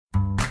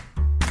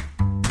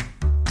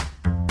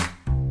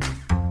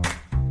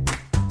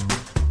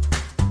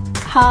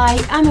Hi,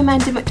 I'm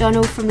Amanda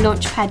McDonald from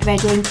Launchpad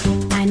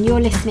Reading, and you're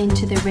listening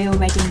to the Real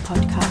Reading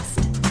podcast.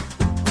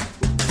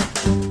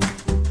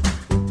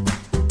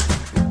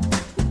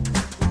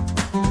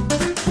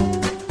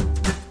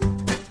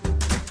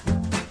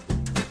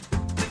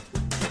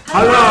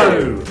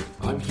 Hello!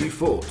 I'm Hugh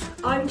Fort.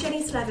 I'm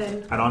Jenny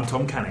Slevin. And I'm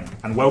Tom Canning.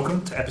 And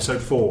welcome to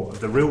episode 4 of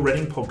the Real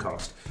Reading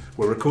podcast.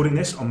 We're recording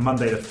this on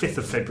Monday the 5th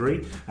of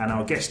February, and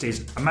our guest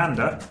is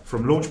Amanda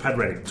from Launchpad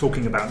Reading,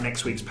 talking about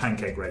next week's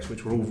pancake race,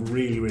 which we're all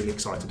really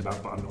excited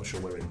about, but I'm not sure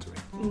we're into it.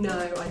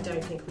 No, I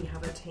don't think we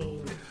have a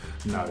team.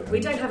 No. We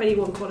don't have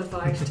anyone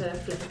qualified to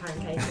flip a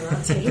pancake on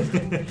our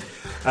team.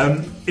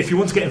 If you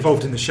want to get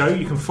involved in the show,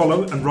 you can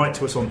follow and write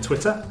to us on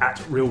Twitter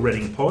at Real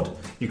Reading Pod.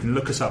 You can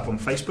look us up on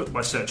Facebook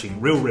by searching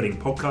Real Reading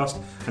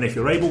Podcast, and if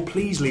you're able,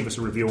 please leave us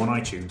a review on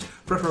iTunes,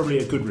 preferably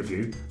a good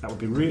review. That would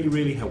be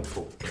really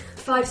helpful.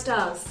 5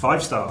 stars.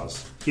 5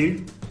 stars.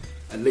 Hugh?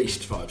 At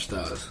least 5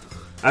 stars.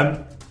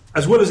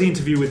 As well as the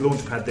interview with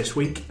Launchpad this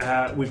week,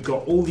 we've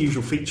got all the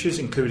usual features,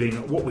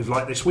 including what we've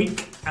liked this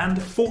week,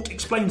 and Fort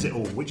Explains It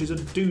All, which is a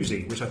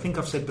doozy, which I think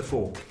I've said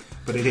before,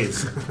 but it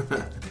is.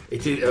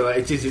 It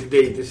is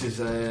indeed. This is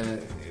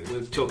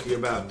we're talking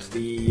about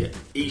the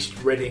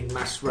East Reading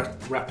Mass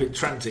Rapid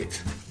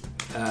Transit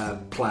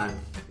plan,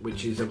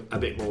 which is a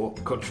bit more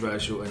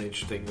controversial and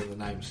interesting than the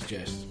name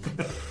suggests.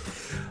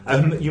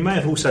 You may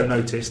have also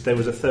noticed there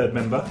was a third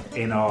member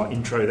in our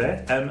intro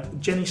there.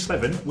 Jenny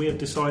Slevin, we have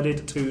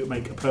decided to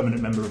make a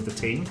permanent member of the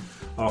team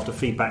after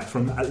feedback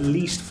from at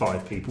least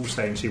 5 people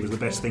saying she was the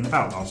best thing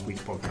about last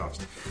week's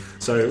podcast.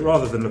 So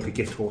rather than look a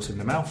gift horse in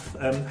the mouth,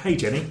 hey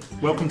Jenny,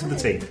 welcome to the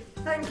team.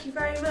 Thank you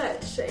very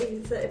much.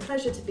 It's a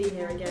pleasure to be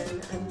here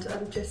again,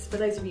 and just for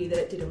those of you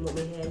that didn't want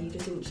me here, you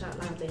just didn't shout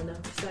loudly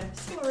enough, so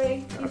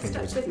sorry, you've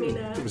stuck with me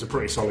now. It was a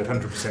pretty solid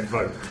 100%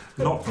 vote,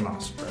 not from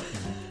us. But...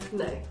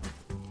 No.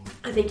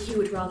 I think Hugh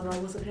would rather I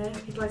wasn't here.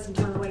 He'd like some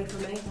time away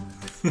from me.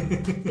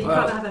 But you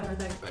Well, can't have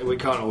everything. We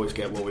can't always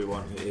get what we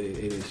want, it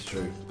is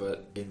true,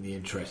 but in the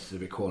interests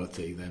of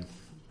equality, then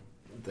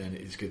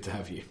it's good to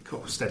have you.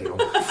 Cool, steady on.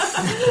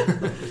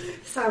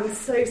 Sounds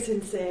so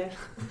sincere.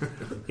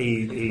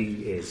 He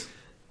is.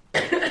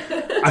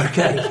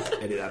 Okay.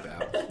 Edit that bit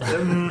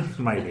out.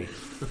 Maybe.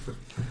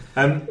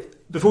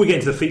 Before we get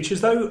into the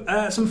features,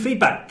 though, some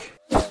feedback.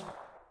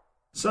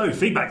 So,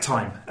 feedback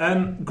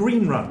time.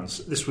 Green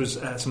runs. This was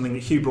something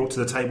that Hugh brought to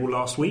the table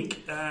last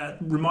week.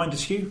 Remind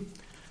us, Hugh.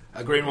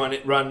 A green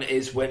run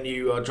is when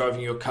you are driving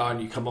your car and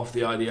you come off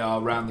the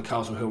IDR around the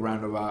Castle Hill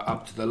roundabout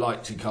up to the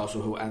lights in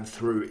Castle Hill and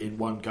through in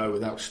one go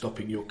without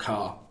stopping your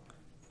car.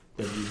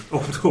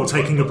 Or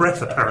taking a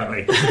breath,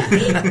 apparently.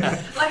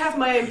 I have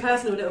my own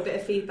personal little bit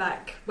of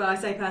feedback. Well, I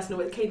say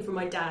personal, it came from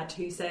my dad,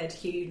 who said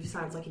Hugh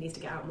sounds like he needs to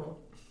get out more.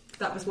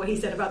 That was what he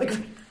said about the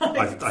green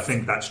lights. I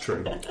think that's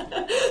true.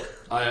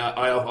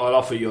 I'll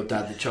offer your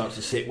dad the chance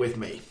to sit with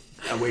me,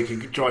 and we can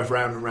drive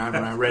round and round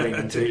around Reading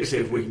and see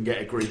if we can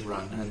get a green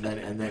run, and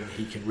then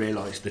he can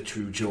realise the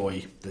true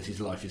joy that his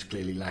life is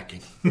clearly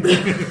lacking.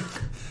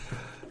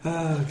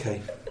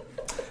 Okay.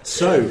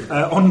 So,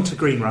 on to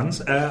green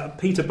runs.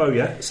 Peter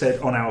Bowyer said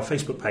on our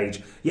Facebook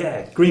page,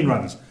 yeah, green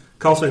runs.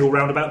 Castle Hill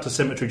roundabout to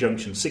Cemetery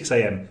Junction, 6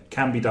 a.m.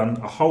 Can be done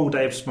a whole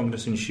day of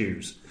smugness in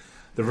shoes.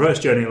 The reverse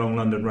journey along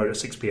London Road at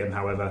 6 p.m,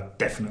 however,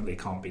 definitely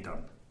can't be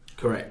done.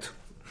 Correct.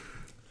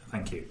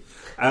 Thank you.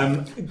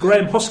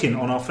 Graham Hoskin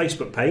on our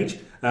Facebook page.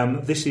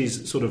 This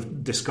is sort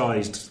of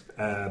disguised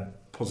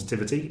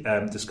positivity,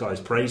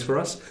 disguised praise for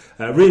us.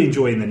 Really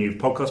enjoying the new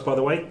podcast, by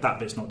the way. That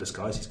bit's not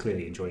disguised. He's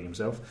clearly enjoying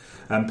himself.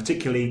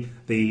 Particularly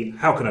the,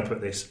 how can I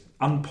put this,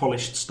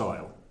 unpolished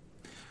style.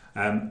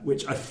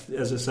 Which,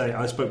 as I say,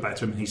 I spoke back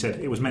to him and he said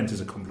it was meant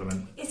as a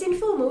compliment. It's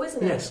informal,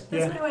 isn't it? Yes.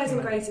 There's no airs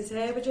and graces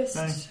here. We're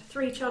just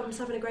 3 chums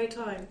having a great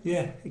time.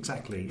 Yeah,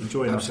 exactly.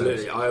 Enjoying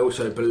Absolutely. ourselves. I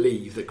also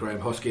believe that Graham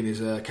Hoskin is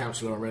a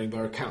councillor on Reading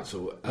Borough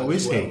Council as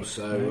is well. he?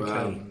 So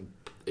Okay.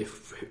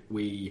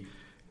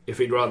 if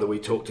he'd rather we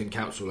talked in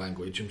council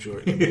language, I'm sure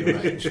it can be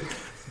arranged.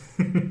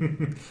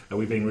 Are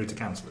we being rude to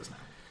councillors now?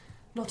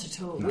 Not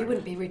at all. No. We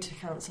wouldn't be rude to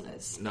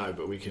councillors. No,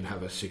 but we can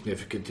have a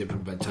significant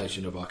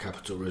implementation of our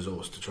capital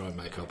resource to try and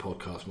make our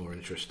podcast more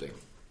interesting.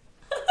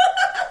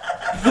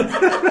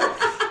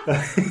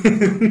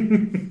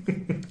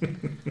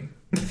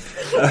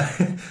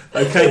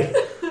 Okay,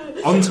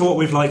 on to what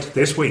we've liked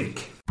this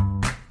week.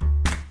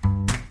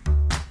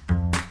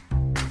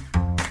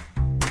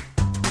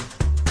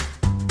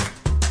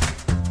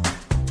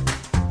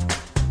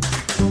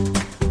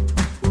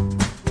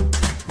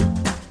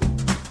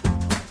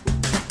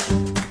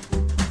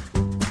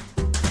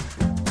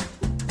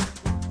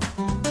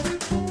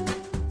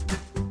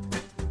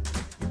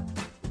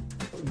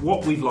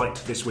 What we've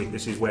liked this week,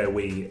 this is where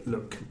we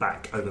look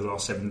back over the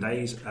last 7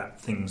 days at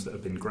things that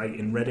have been great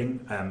in Reading,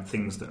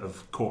 things that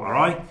have caught our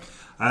eye.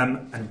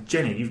 And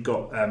Jenny, you've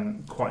got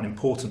quite an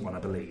important one, I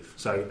believe.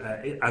 So,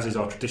 as is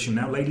our tradition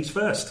now, ladies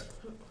first.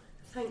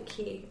 Thank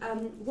you.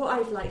 What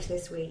I've liked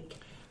this week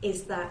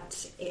is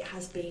that it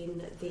has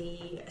been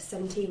the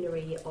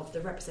centenary of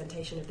the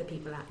Representation of the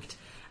People Act,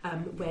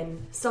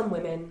 when some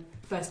women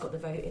first got the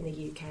vote in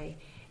the UK.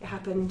 It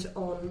happened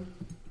on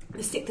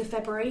the 6th of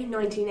February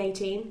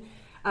 1918,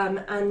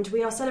 and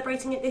we are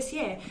celebrating it this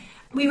year.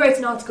 We wrote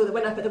an article that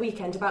went up at the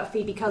weekend about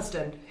Phoebe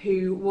Cusden,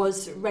 who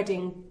was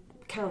Reading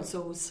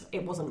Council's,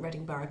 it wasn't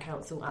Reading Borough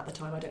Council at the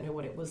time, I don't know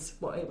what it was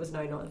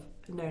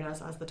known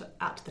as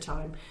at the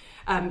time,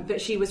 but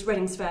she was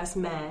Reading's first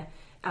mayor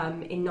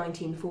in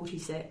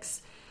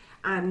 1946,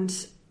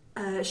 and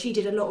she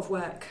did a lot of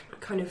work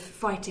kind of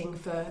fighting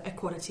for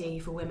equality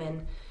for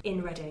women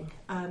in Reading,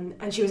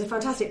 and she was a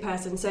fantastic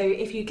person. So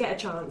if you get a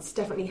chance,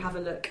 definitely have a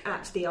look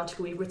at the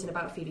article we've written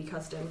about Phoebe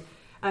Cusden.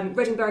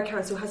 Reading Borough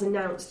Council has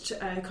announced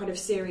a kind of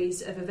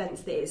series of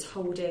events that it's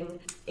holding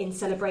in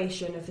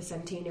celebration of the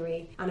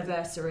centenary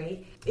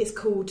anniversary. It's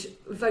called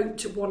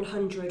Vote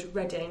 100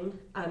 Reading,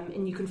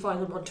 and you can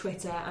find them on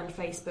Twitter and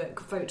Facebook,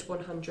 Vote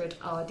 100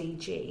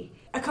 RDG.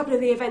 A couple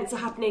of the events are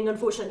happening,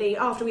 unfortunately,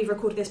 after we've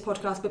recorded this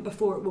podcast, but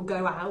before it will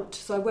go out,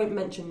 so I won't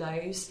mention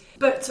those.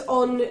 But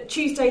on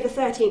Tuesday the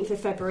 13th of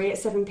February at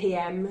 7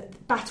 p.m,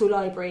 Battle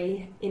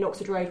Library in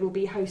Oxford Road will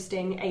be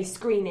hosting a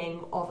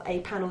screening of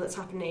a panel that's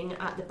happening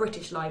at the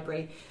British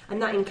Library,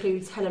 and that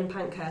includes Helen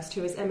Pankhurst,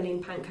 who is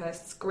Emmeline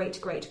Pankhurst's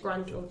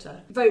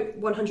great-great-granddaughter. Vote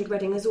 100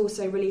 Reading has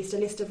also released a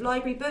list of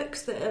library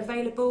books that are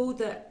available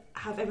that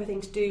have everything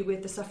to do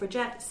with the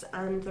suffragettes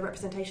and the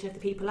Representation of the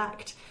People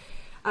Act.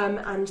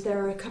 And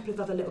there are a couple of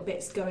other little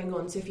bits going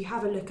on. So if you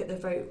have a look at the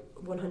Vote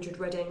 100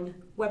 Reading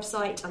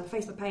website and the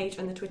Facebook page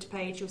and the Twitter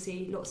page, you'll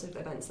see lots of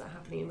events that are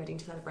happening in Reading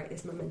to celebrate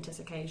this momentous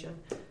occasion.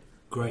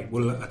 Great.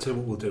 Well, I'll tell you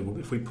what we'll do.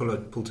 If we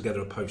pull together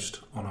a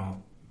post on our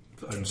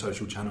own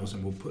social channels,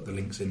 and we'll put the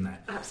links in there.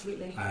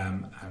 Absolutely.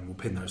 And we'll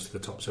pin those to the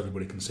top so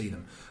everybody can see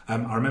them.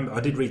 I remember I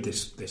did read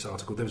this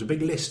article. There was a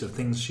big list of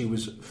things she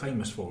was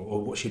famous for,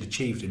 or what she'd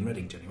achieved in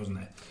Reading, Jenny, wasn't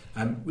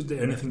there? Was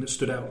there anything that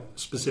stood out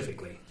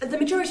specifically? The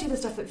majority of the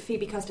stuff that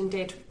Phoebe Cusden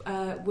did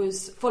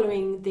was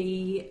following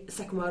the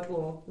Second World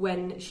War,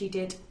 when she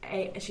did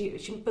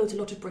she built a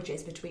lot of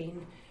bridges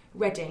between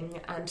Reading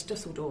and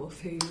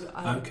Dusseldorf, who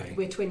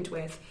we're twinned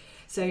with.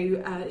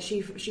 So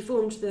she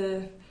formed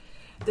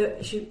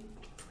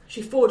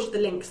She forged the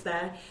links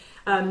there.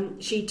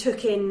 She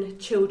took in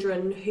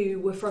children who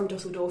were from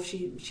Dusseldorf.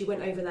 She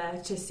went over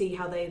there to see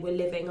how they were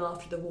living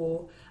after the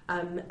war,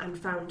 and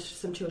found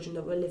some children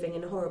that were living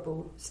in a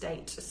horrible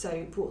state.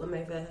 So brought them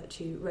over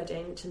to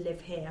Reading to live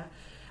here.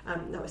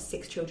 That was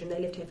 6 children. They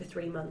lived here for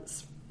 3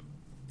 months.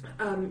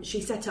 She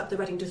set up the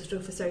Reading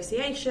Dusseldorf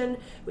Association,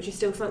 which is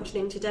still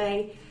functioning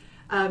today.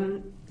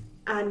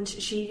 And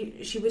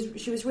she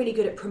was really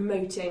good at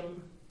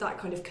promoting that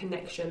kind of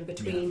connection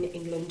between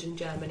England and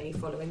Germany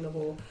following the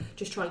war,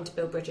 just trying to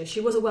build bridges.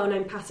 She was a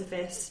well-known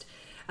pacifist.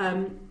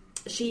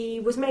 She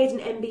was made an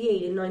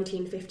MBE in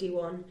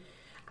 1951,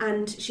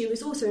 and she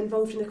was also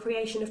involved in the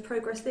creation of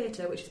Progress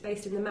Theatre, which is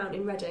based in the Mount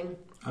in Reading.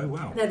 Oh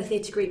wow! They're the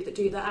theatre group that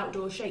do the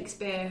outdoor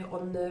Shakespeare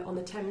on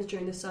the Thames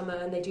during the summer,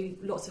 and they do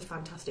lots of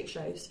fantastic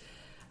shows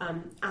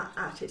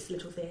at its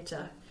little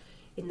theatre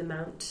in the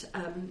Mount.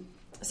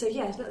 So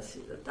yeah,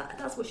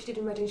 that's what she did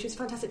in Reading. She was a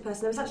fantastic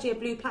person. There was actually a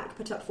blue plaque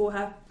put up for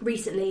her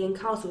recently in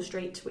Castle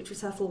Street, which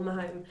was her former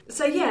home.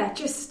 So yeah,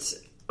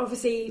 just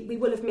obviously we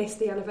will have missed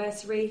the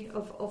anniversary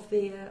of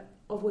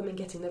women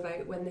getting the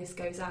vote when this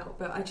goes out,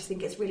 but I just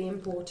think it's really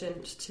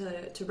important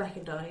to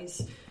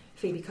recognise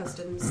Phoebe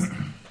Cusden's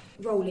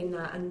role in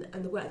that, and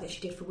the work that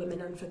she did for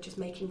women, and for just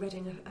making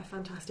Reading a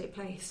fantastic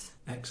place.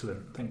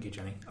 Excellent, thank you,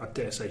 Jenny. I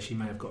dare say she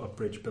may have got a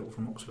bridge built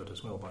from Oxford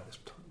as well by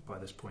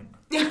this point.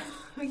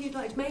 You'd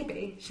like,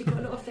 maybe. She got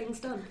a lot of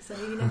things done, so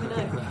you never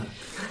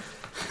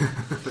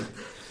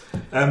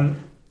know.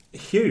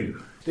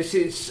 Hugh, this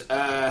is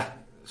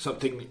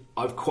something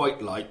I've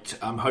quite liked.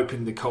 I'm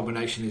hoping the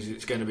combination is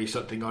it's going to be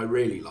something I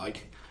really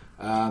like.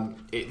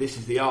 This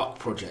is the ARC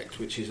Project,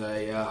 which is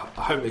a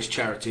homeless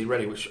charity in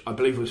Reading, which I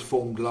believe was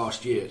formed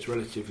last year. It's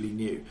relatively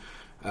new.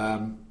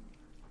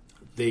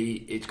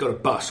 It's got a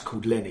bus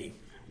called Lenny,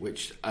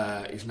 which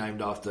is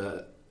named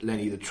after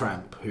Lenny the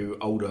Tramp, who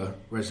older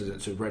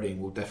residents of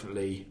Reading will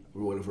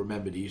have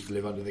remembered. He used to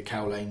live under the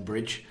Cow Lane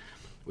Bridge,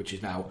 which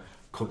is now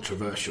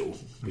controversial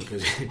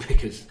because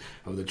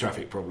of the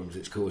traffic problems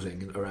it's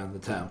causing around the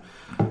town.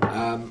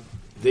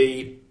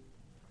 The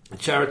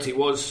charity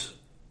was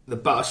the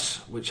bus,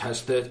 which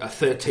has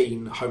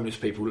 13 homeless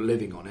people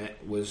living on it,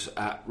 was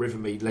at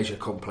Rivermead Leisure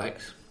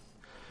Complex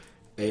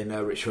in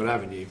Richfield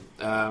Avenue,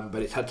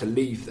 but it's had to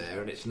leave there,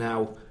 and it's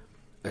now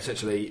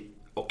essentially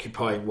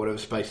occupying whatever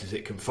spaces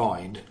it can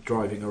find,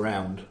 driving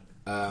around,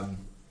 and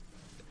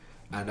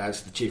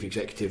as the chief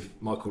executive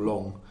Michael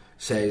Long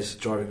says,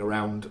 driving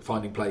around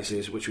finding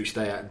places which we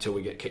stay at until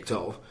we get kicked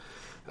off.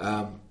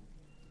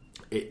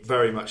 It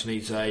very much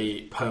needs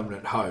a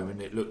permanent home,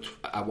 and it looked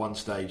at one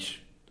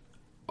stage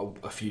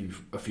a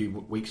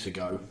few weeks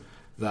ago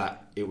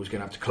that it was going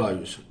to have to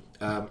close.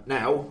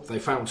 Now they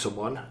found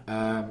someone.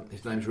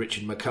 His name's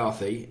Richard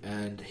McCarthy,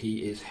 and he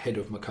is head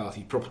of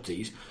McCarthy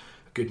Properties.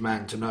 Good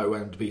man to know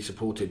and be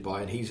supported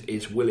by, and he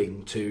is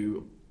willing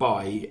to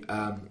buy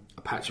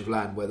a patch of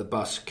land where the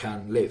bus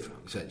can live,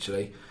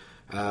 essentially.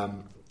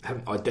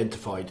 Haven't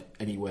identified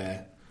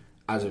anywhere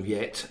as of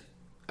yet,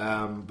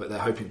 but they're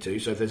hoping to.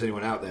 So if there's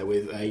anyone out there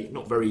with a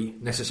not very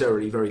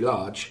necessarily very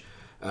large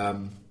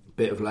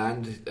bit of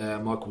land,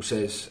 Michael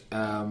says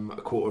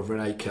a quarter of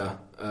an acre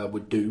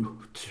would do,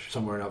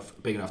 somewhere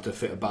big enough to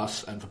fit a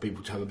bus and for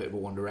people to have a bit of a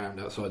wander around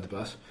outside the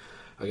bus,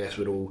 I guess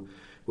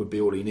would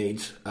be all he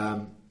needs.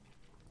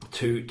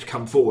 To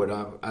come forward,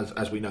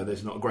 as we know,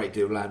 there's not a great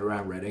deal of land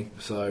around Reading,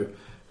 so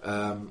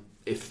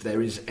if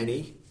there is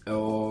any,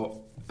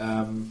 or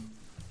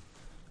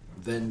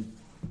then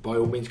by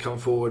all means come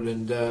forward,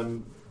 and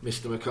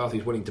Mr.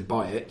 McCarthy's willing to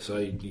buy it, so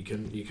you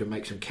can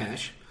make some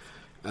cash,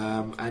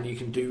 and you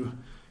can do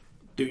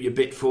your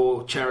bit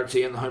for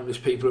charity and the homeless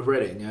people of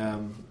Reading.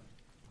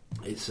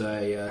 It's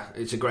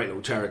a great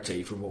little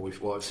charity from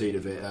what I've seen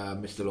of it.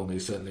 Mr. Long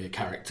is certainly a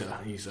character.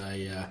 He's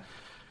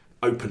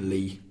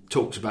openly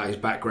talks about his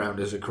background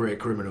as a career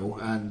criminal,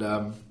 and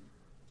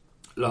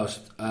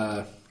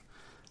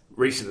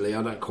recently,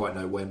 I don't quite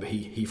know when, but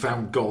he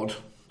found God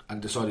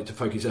and decided to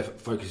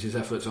focus his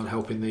efforts on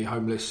helping the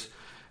homeless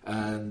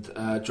and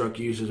drug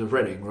users of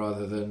Reading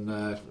rather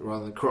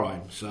than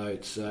crime. So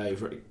it's a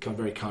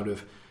very kind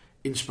of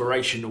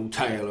inspirational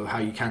tale of how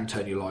you can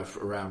turn your life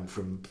around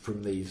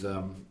from these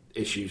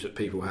issues that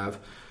people have.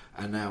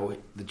 And now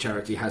the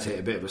charity has hit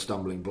a bit of a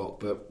stumbling block,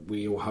 but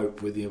we all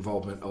hope with the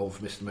involvement of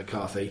Mr.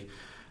 McCarthy,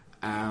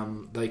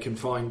 they can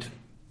find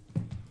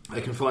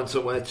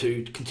somewhere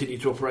to continue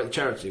to operate the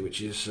charity,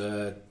 which is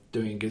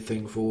doing a good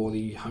thing for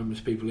the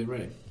homeless people in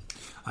Reading.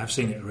 I've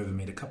seen it at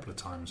Rivermead a couple of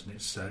times, and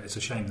it's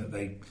a shame that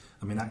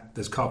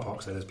there's car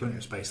parks there, there's plenty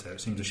of space there.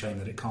 It seems a shame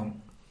that it can't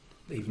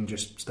even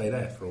just stay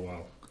there for a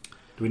while.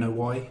 Do we know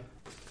why?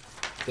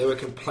 There were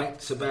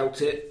complaints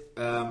about it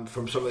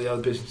from some of the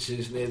other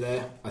businesses near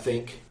there, I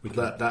think.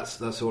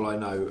 That's all I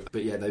know.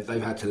 But yeah,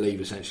 they've had to leave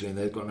essentially, and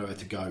they've got nowhere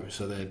to go,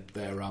 so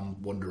they're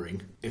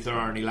wondering. If there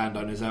are any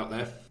landowners out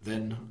there,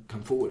 then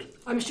come forward.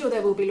 I'm sure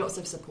there will be lots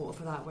of support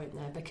for that, won't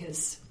there?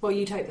 Because, well,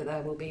 you'd hope that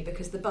there will be,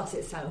 because the bus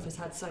itself has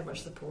had so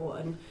much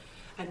support,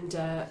 and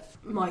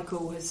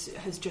Michael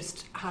has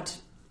just had.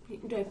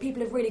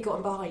 People have really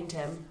gotten behind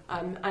him,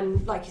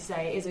 and like you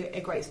say, it is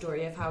a great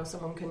story of how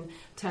someone can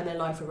turn their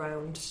life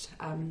around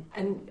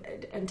and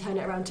turn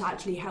it around to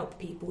actually help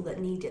people that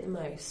need it the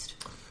most.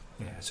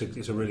 Yeah,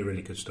 it's a really,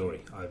 really good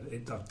story.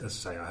 As I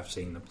say, I have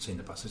seen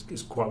the bus.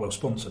 It's quite well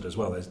sponsored as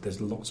well. There's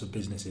lots of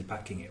businesses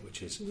backing it,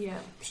 which is I think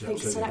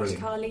absolutely Select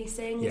brilliant. Car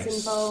Leasing Yes.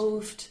 is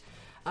involved,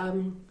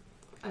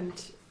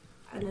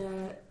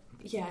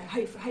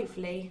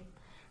 hopefully,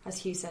 as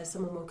Hugh says,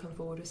 someone will come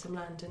forward with some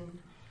land and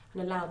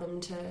allow them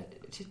to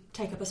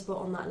take up a spot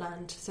on that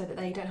land so that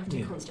they don't have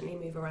to constantly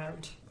move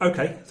around.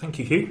 Okay, thank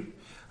you, Hugh.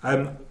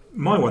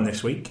 My one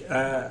this week,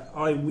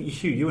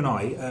 Hugh, you and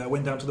I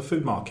went down to the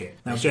food market.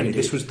 Now, Jenny,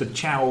 this was the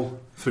Chow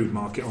food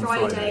market on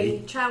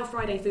Friday. Chow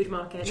Friday food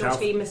market, not to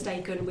be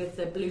mistaken with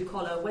the Blue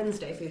Collar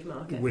Wednesday food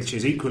market. Which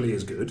is equally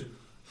as good.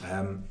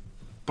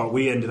 But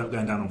we ended up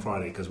going down on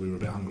Friday because we were a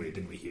bit hungry,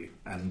 didn't we, Hugh?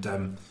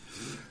 And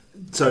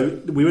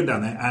so we went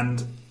down there,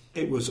 and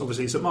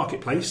it's at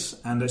Marketplace,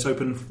 and it's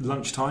open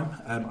lunchtime.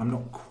 I'm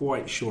not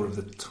quite sure of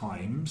the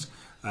times,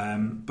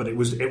 but it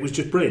was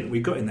just brilliant. We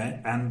got in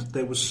there, and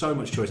there was so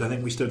much choice. I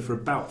think we stood for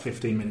about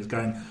 15 minutes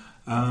going.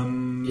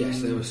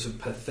 Yes, there was some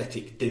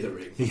pathetic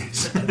dithering.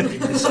 Yes,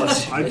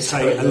 I'd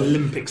say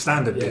Olympic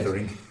standard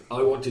dithering.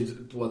 I want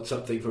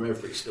something from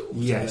every stall.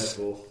 Yes.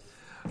 So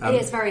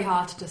it's very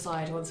hard to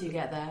decide once you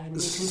get there, and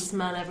you can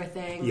smell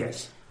everything.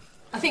 Yes.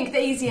 I think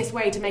the easiest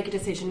way to make a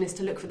decision is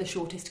to look for the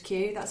shortest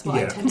queue. That's what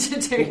I tend to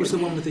do. What was the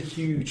one with the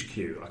huge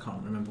queue? I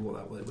can't remember what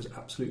that was. It was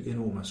absolutely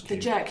enormous queue.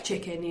 The jerk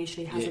chicken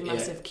usually has a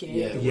massive queue.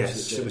 Yeah,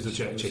 it was the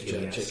jerk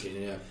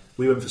chicken. Yeah.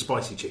 We went for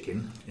spicy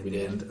chicken in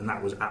the end, and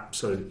that was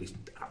absolutely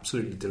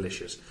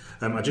delicious.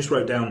 I just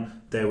wrote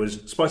down there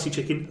was spicy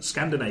chicken,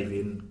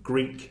 Scandinavian,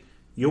 Greek,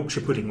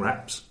 Yorkshire pudding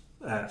wraps,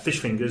 fish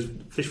finger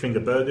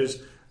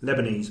burgers,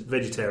 Lebanese,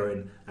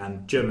 vegetarian,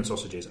 and German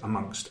sausages,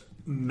 amongst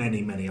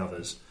many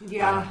others.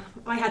 Yeah,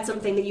 I had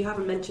something that you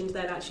haven't mentioned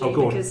then actually,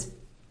 because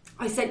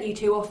I sent you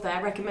two off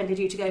there, recommended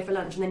you to go for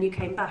lunch, and then you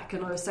came back,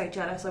 and I was so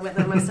jealous. I went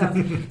there myself.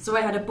 So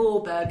I had a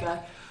boar burger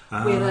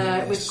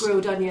with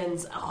grilled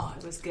onions. Oh,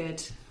 it was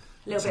good.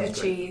 A little bit of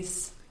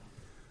cheese.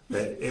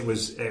 It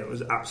was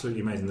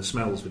absolutely amazing. The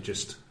smells were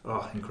just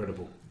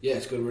incredible. Yeah,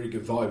 it's got a really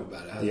good vibe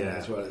about it, hasn't it?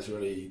 As well.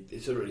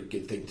 It's a really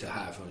good thing to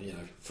have on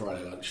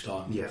Friday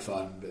lunchtime. Yeah,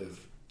 fun. Bit of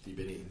you've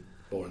been eating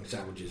boring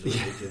sandwiches all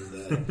week,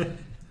 and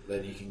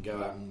then you can go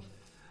out and.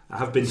 I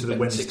have been to the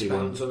Wednesday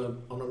one.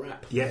 £6 on a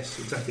wrap. Yes,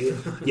 exactly.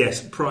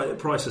 Yes,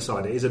 price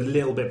aside, it is a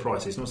little bit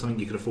pricey. It's not something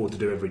you can afford to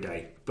do every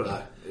day, but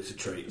no, it's a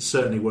treat. It's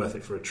certainly worth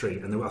it for a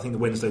treat. And I think the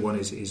Wednesday one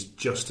is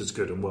just as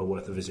good and well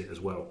worth a visit as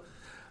well.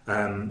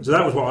 So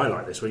that was what I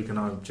liked this week, and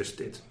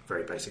it's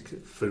very basic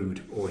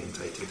food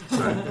orientated.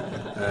 So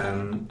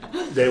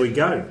there we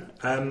go.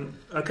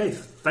 Okay,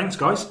 thanks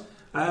guys.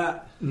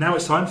 Now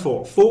it's time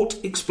for Fort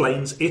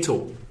Explains It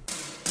All.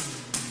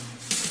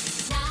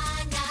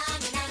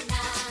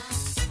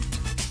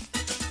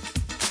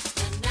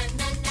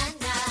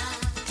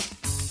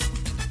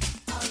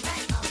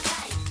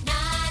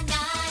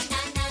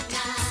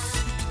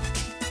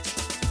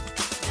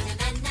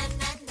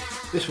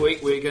 This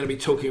week we're going to be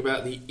talking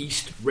about the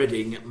East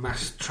Reading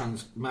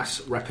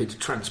Mass Rapid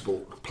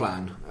Transport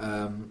Plan.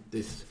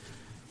 This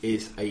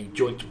is a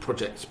joint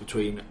project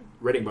between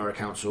Reading Borough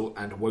Council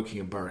and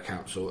Wokingham Borough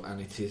Council,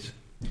 and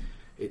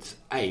its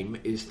aim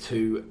is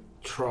to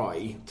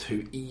try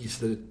to ease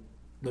the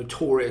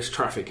notorious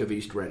traffic of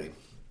East Reading.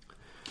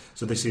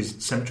 So this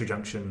is Cemetery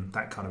Junction,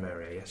 that kind of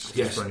area, yes?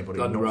 Yes, for anybody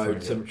London not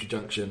Road, familiar. Cemetery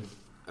Junction,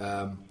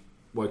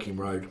 Woking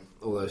Road,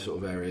 all those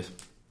sort of areas.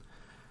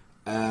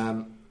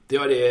 The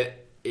idea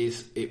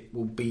is it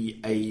will be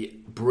a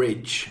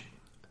bridge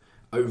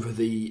over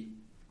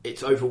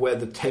over where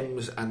the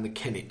Thames and the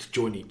Kennet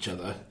join each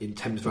other in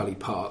Thames Valley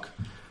Park.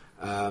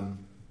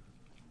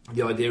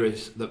 The idea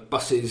is that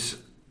buses,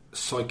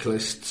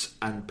 cyclists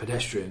and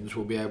pedestrians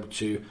will be able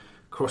to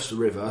cross the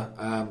river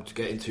to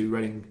get into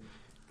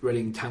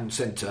Reading Town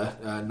Centre,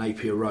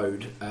 Napier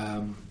Road,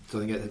 so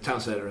they can get to the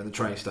town centre and the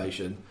train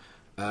station,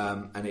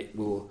 and it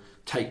will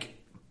take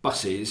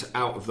buses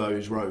out of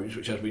those roads,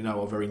 which as we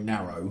know are very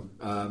narrow,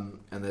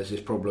 and there's this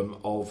problem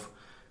of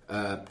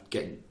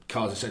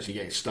cars essentially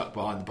getting stuck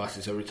behind the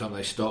buses. Every time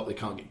they stop,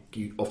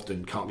 you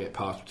often can't get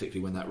past,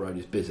 particularly when that road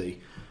is busy.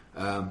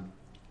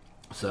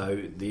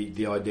 So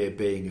the idea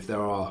being, if there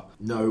are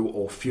no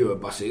or fewer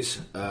buses,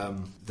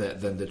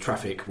 then the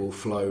traffic will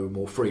flow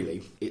more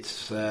freely.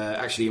 It's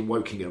actually in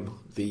Wokingham.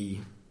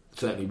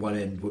 Certainly one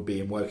end would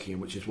be in Wokingham,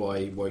 which is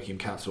why Wokingham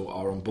Council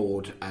are on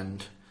board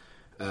and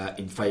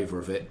in favour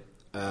of it.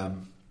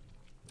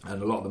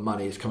 And a lot of the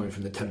money is coming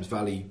from the Thames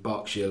Valley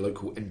Berkshire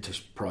Local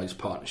Enterprise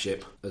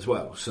Partnership as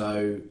well.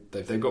 So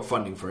they've got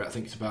funding for it. I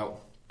think it's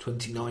about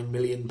 £29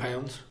 million,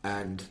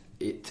 and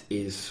it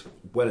is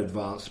well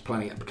advanced.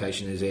 Planning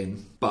application is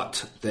in,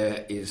 but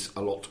there is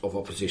a lot of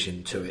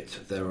opposition to it.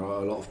 There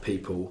are a lot of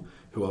people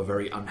who are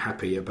very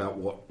unhappy about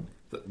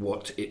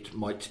what it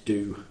might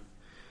do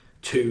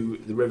to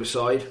the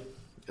riverside.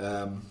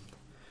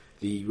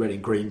 The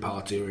Reading Green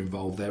Party are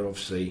involved. They're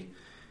obviously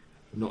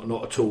not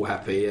at all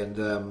happy, and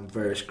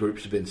various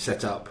groups have been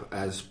set up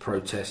as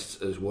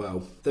protests as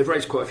well. They've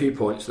raised quite a few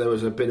points. There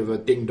was a bit of a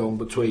ding-dong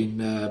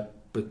between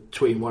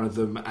one of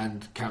them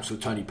and Councillor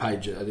Tony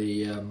Page at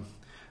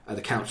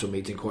the council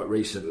meeting quite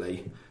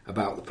recently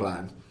about the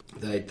plan.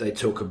 They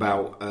talk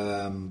about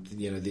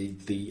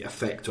the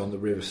effect on the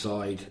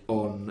riverside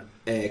on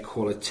air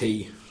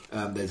quality.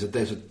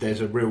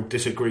 There's a real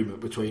disagreement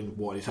between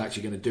what it's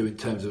actually going to do in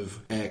terms of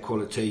air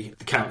quality.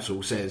 The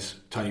council says,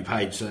 Tony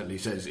Page certainly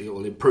says, it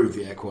will improve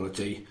the air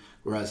quality,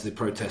 whereas the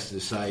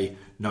protesters say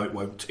no, it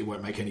won't. It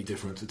won't make any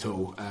difference at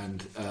all,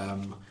 and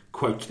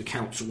quote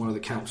one of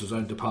the council's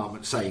own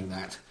department saying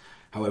that.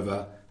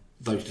 However,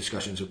 those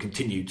discussions have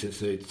continued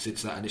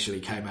since that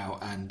initially came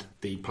out, and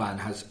the plan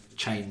has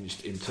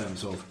changed in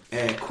terms of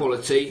air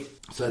quality.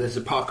 So there's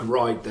a park and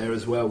ride there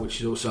as well,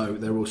 which is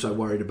they're also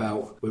worried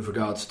about with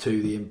regards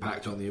to the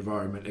impact on the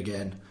environment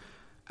again.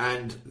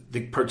 And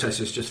the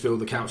protesters just feel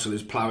the council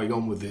is ploughing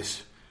on with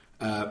this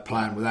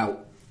plan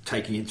without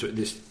taking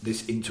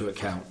this into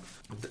account.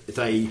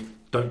 They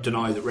don't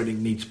deny that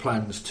Reading needs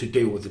plans to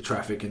deal with the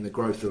traffic and the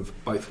growth of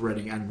both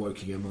Reading and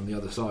Wokingham on the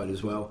other side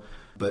as well,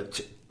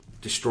 but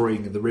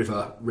destroying the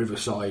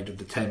riverside of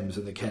the Thames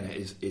and the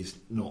Kennet is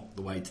not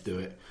the way to do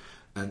it,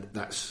 and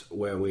that's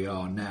where we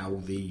are now.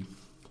 The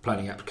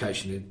planning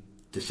application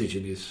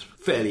decision is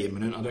fairly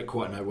imminent. I don't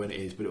quite know when it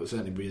is, but it will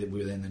certainly be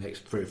within the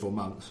next 3 or 4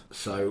 months.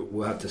 So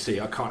we'll have to see.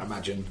 I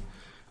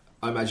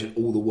imagine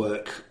all the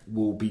work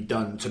will be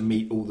done to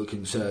meet all the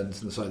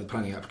concerns, and so the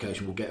planning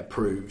application will get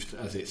approved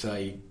as it's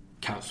a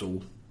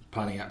council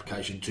planning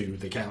application to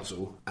the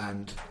council,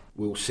 and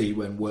we'll see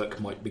when work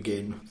might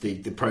begin. The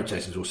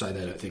protesters will say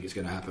they don't think it's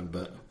going to happen,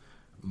 but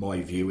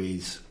my view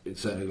is it'd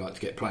certainly like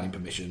to get planning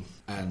permission,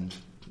 and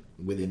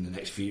within the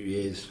next few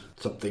years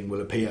something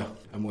will appear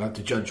and we'll have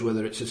to judge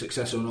whether it's a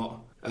success or not.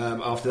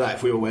 After that,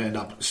 if we all end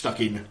up stuck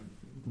in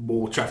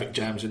more traffic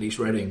jams in East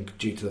Reading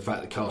due to the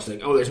fact that cars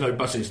think, there's no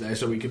buses there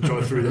so we can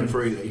drive through them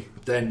freely,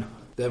 then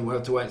we'll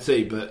have to wait and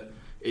see. But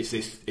it's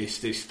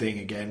this thing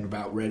again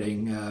about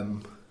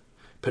Reading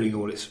putting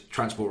all its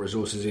transport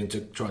resources into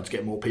trying to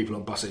get more people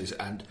on buses,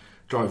 and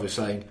drivers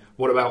saying,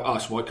 what about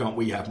us, why can't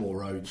we have more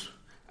roads?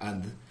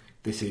 And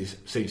this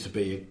seems to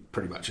be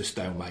pretty much a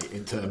stalemate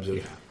in terms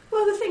of...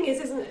 Well, the thing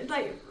is, isn't it,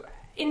 like,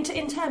 in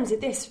terms of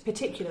this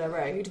particular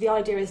road, the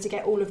idea is to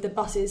get all of the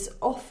buses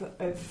off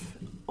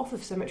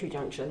of Cemetery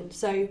Junction,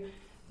 so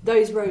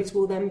those roads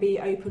will then be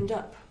opened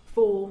up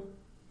for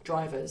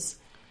drivers.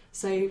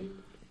 So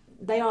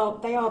they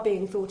are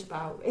being thought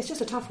about. It's just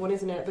a tough one,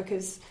 isn't it?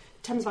 Because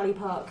Thames Valley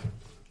Park,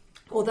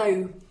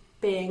 although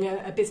being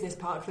a business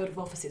park filled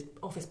with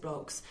office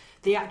blocks,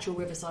 the actual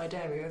riverside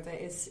area of it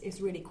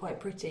is really quite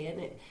pretty, and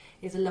it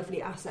is a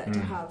lovely asset to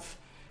have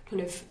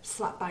kind of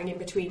slap bang in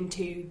between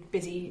two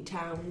busy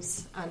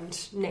towns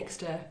and next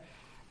to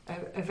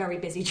a very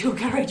busy dual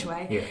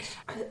carriageway. Yes.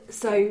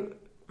 So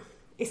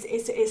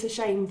it's a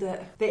shame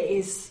that it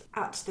is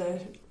at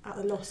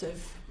the loss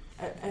of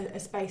a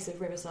space of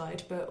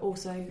riverside, but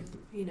also,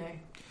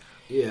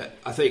 Yeah,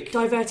 I think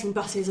diverting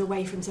buses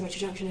away from Cemetery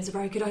Junction is a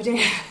very good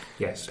idea.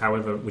 Yes,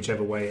 however,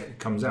 whichever way it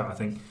comes out, I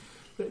think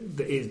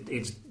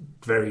it's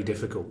very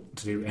difficult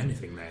to do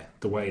anything there.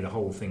 The way the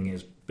whole thing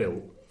is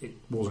built, it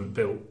wasn't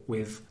built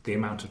with the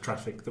amount of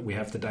traffic that we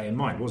have today in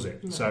mind, was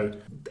it? No. So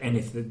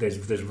there's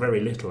very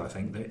little, I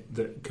think,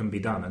 that can be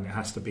done, and it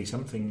has to be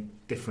something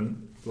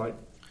different like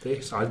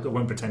this. I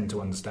won't pretend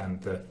to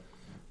understand the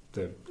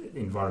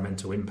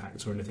environmental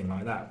impacts or anything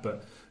like that,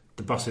 but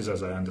the buses,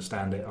 as I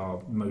understand it, are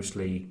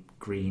mostly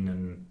green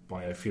and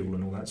biofuel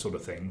and all that sort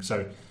of thing.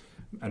 So,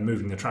 and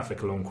moving the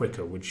traffic along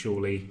quicker would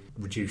surely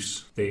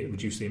reduce the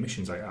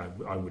emissions,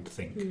 I would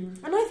think. And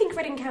I think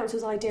Reading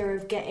Council's idea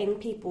of getting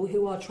people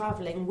who are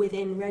travelling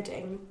within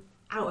Reading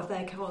out of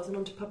their cars and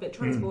onto public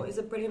transport is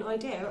a brilliant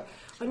idea.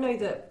 I know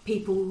that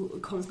people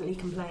constantly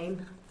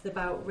complain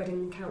about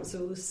Reading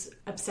Council's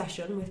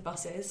obsession with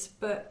buses,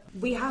 but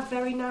we have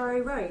very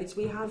narrow roads.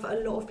 We have a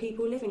lot of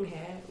people living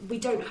here. We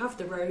don't have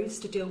the roads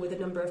to deal with the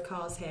number of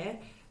cars here.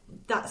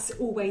 That's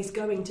always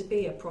going to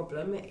be a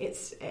problem.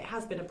 It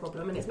has been a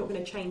problem, and it's not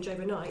going to change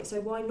overnight.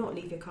 So why not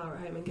leave your car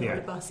at home and get on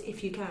a bus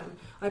if you can?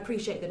 I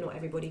appreciate that not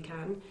everybody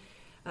can.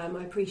 I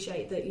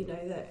appreciate that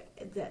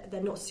that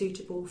they're not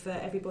suitable for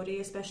everybody,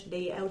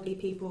 especially elderly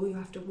people who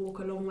have to walk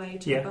a long way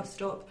to a bus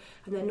stop,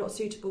 and they're not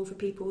suitable for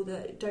people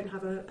that don't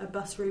have a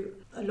bus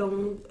route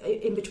along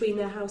in between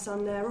their house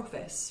and their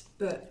office.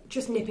 But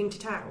just nipping to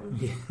town,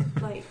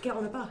 get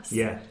on a bus.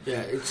 Yeah.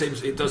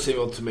 It does seem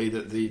odd to me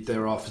that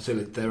there are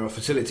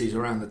facilities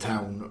around the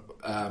town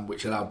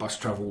which allow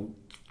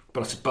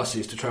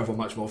buses to travel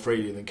much more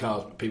freely than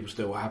cars, but people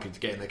still are happy to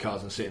get in their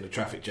cars and sit in a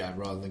traffic jam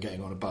rather than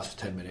getting on a bus for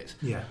 10 minutes.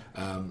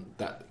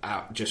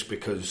 Just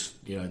because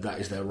that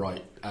is their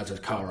right as a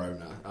car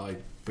owner. I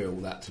feel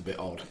that's a bit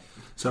odd.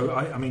 So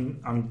I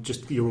mean,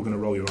 you're all going to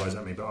roll your eyes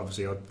at me, but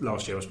obviously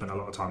last year I spent a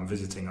lot of time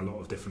visiting a lot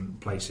of different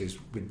places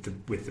with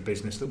the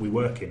business that we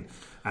work in,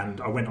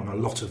 and I went on a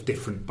lot of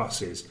different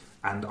buses,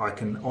 and I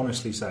can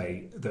honestly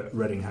say that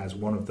Reading has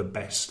one of the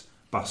best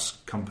bus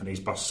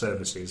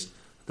services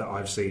that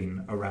I've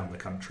seen around the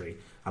country.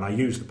 And I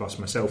use the bus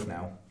myself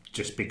now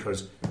just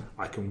because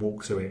I can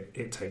walk to it.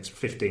 It takes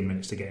 15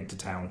 minutes to get into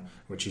town,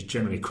 which is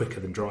generally quicker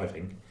than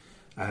driving.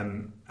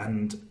 And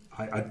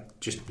I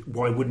just,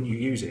 why wouldn't you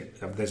use it?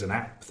 There's an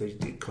app.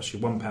 It costs you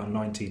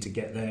 £1.90 to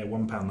get there,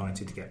 £1.90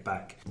 to get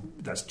back.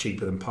 That's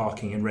cheaper than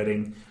parking in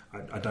Reading.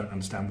 I don't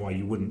understand why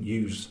you wouldn't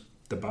use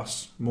the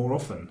bus more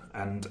often.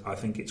 And I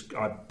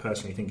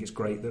personally think it's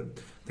great that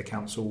the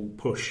council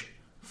push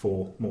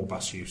for more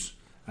bus use.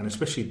 And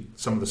especially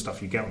some of the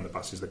stuff you get on the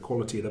buses, the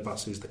quality of the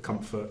buses, the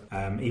comfort,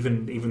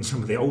 even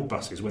some of the old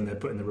buses when they're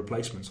putting the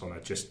replacements on are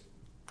just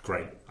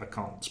great. I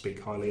can't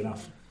speak highly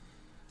enough.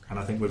 And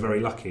I think we're very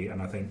lucky,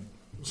 and I think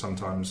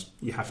sometimes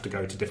you have to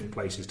go to different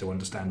places to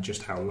understand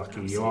just how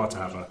lucky you are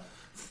to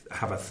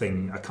have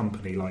a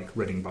company like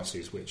Reading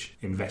Buses which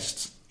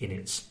invests in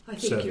its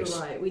service. I think you're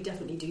right. We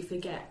definitely do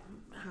forget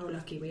how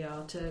lucky we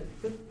are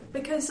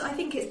because I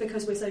think it's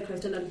because we're so close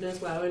to London as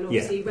well, and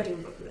obviously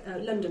Reading,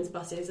 London's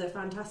buses are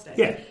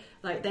fantastic.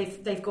 Like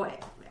they've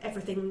got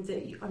everything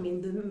that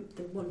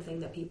the one thing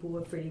that people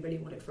have really, really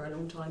wanted for a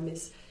long time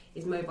is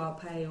mobile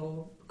pay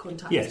or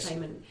contactless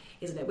payment,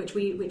 isn't it? Which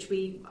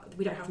we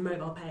don't have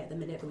mobile pay at the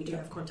minute, but we do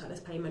have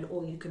contactless payment,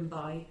 or you can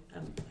buy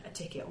a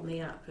ticket on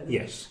the app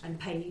and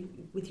pay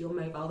with your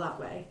mobile that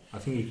way. I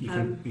think you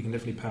can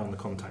definitely pay on the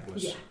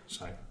contactless. Yeah.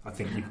 So I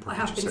think you probably I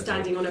have been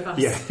standing on a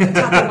bus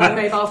tapping my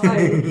mobile phone,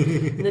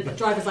 and the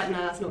driver's like, "No,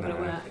 that's not going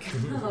to work."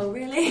 Oh,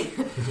 really?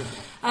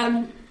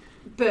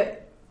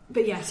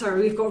 But yeah,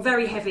 sorry, we've got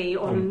very heavy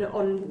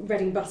on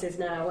Reading buses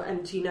now,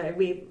 and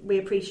we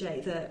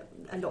appreciate that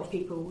a lot of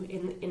people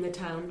in the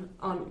town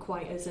aren't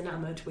quite as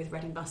enamoured with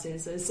Reading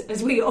buses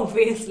as we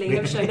obviously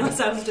have shown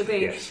ourselves to be.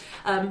 Yes.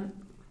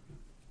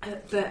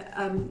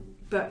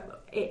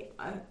 But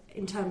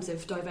in terms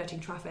of diverting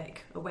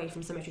traffic away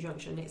from Cemetery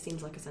Junction, it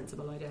seems like a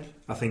sensible idea.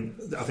 I think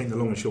the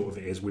long and short of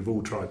it is we've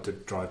all tried to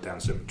drive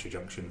down Cemetery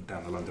Junction,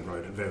 down the London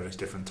Road at various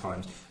different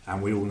times,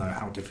 and we all know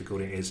how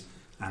difficult it is,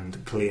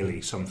 and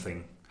clearly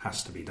something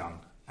has to be done.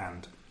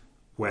 And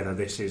whether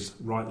this is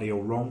rightly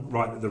or wrong,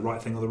 the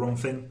right thing or the wrong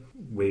thing,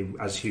 we,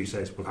 as Hugh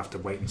says, we'll have to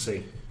wait and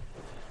see.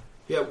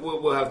 Yeah,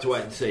 we'll have to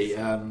wait and see.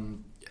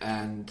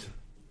 And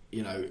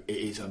it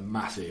is a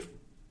massive,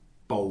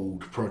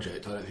 bold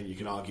project. I don't think you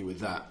can argue with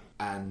that.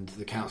 And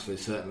the council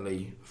is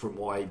certainly, from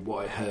what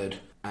I heard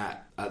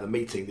at the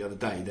meeting the other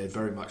day, they're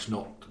very much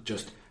not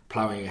just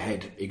ploughing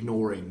ahead,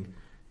 ignoring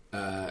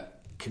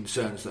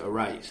concerns that are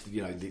raised.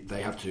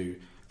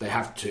 They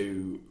have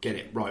to get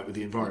it right with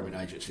the Environment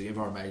Agency. The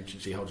Environment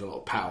Agency holds a lot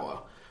of power,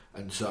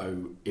 and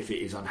so if it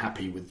is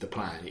unhappy with the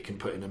plan, it can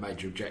put in a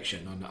major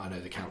objection. I know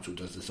the council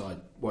does decide,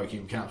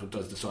 Woking Council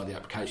does decide the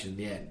application in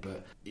the end,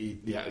 but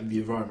the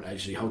Environment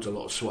Agency holds a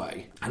lot of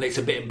sway, and it's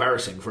a bit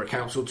embarrassing for a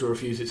council to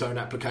refuse its own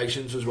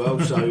applications as well.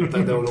 So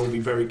they'll all be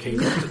very keen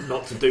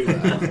not to do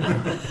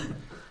that.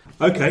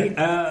 Okay,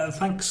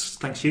 thanks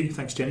Hugh,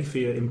 thanks Jenny for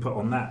your input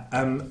on that.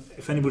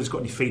 If anybody's got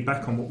any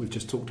feedback on what we've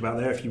just talked about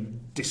there, if you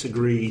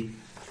disagree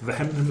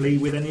vehemently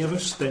with any of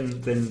us, then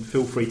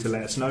feel free to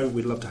let us know.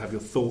 We'd love to have your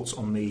thoughts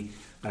on the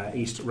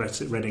East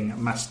Reading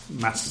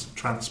mass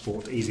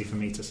transport, easy for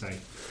me to say,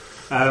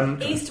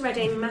 East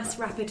Reading Mass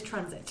Rapid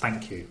Transit.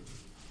 Thank you.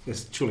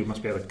 This surely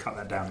must be able to cut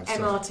that down.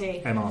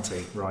 MRT.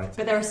 MRT, right.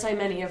 But there are so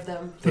many of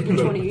them. Think Which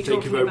of one are you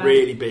talking a about?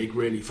 really big,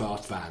 really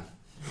fast van.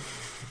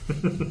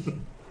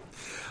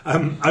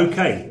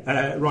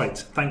 Okay, right.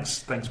 Thanks,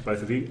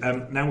 both of you.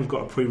 Now we've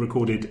got a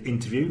pre-recorded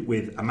interview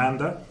with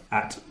Amanda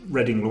at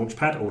Reading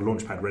Launchpad, or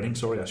Launchpad Reading,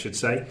 sorry, I should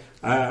say.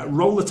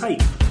 Roll the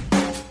tape.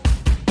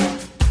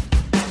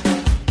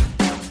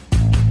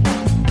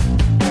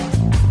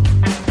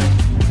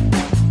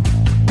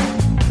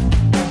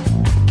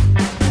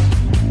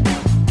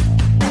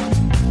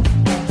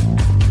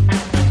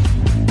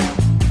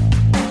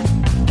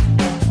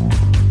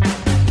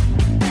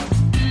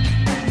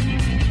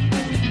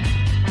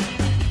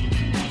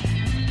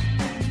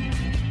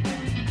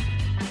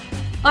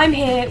 I'm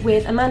here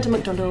with Amanda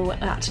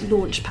McDonnell at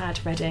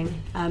Launchpad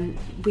Reading.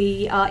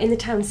 We are in the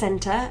town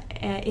centre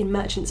in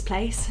Merchants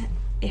Place.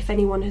 If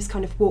anyone has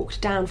kind of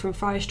walked down from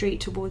Friar Street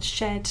towards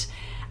Shed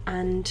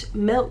and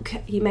Milk,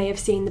 you may have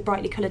seen the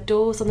brightly coloured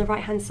doors on the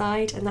right hand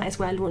side, and that is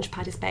where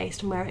Launchpad is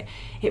based and where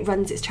it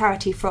runs its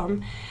charity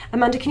from.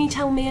 Amanda, can you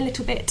tell me a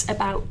little bit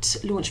about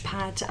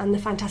Launchpad and the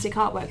fantastic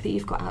artwork that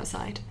you've got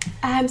outside?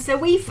 So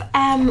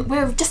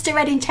we're just a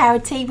Reading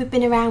charity. We've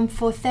been around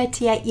for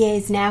 38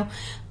 years now.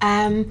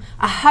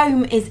 A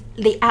home is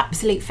the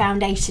absolute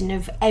foundation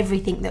of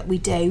everything that we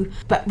do,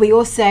 but we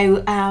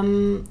also,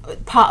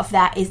 part of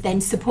that is then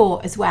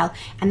support as well,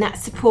 and that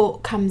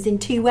support comes in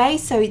two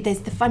ways. So there's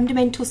the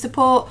fundamental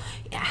support,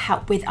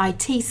 help with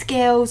IT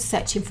skills,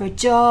 searching for a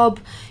job,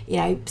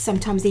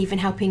 sometimes even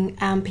helping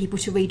people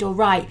to read or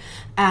write,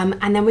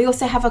 and then we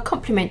also have a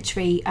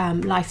complementary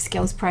life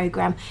skills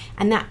programme,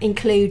 and that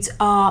includes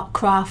art,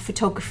 craft,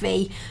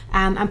 photography,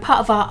 and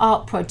part of our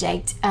art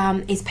project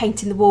is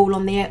painting the wall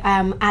on the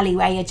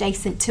alleyway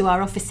adjacent to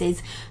our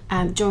offices.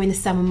 During the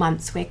summer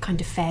months, we're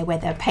kind of fair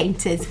weather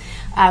painters,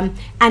 and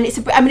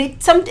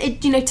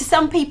to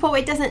some people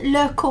it doesn't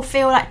look or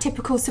feel like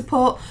typical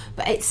support,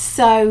 but it's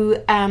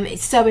so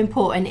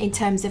important in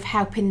terms of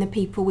helping the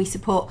people we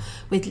support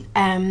with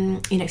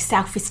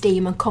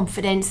self-esteem and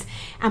confidence.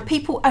 And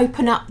people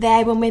open up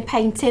there when we're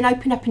painting,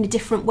 open up in a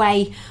different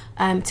way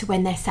to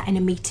when they're sat in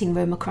a meeting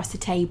room across a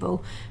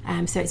table.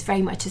 So it's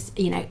very much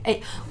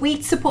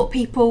we support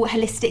people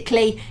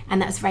holistically,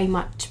 and that's very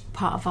much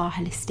part of our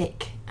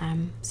holistic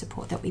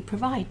support that we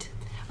provide.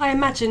 I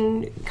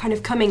imagine kind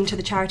of coming to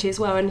the charity as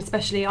well, and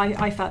especially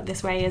I felt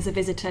this way as a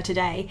visitor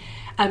today.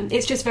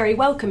 It's just very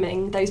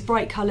welcoming, those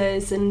bright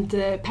colours and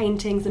the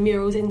paintings, the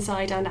murals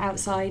inside and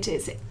outside.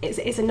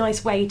 It's a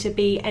nice way to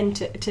be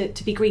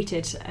to be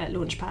greeted at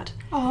Launchpad.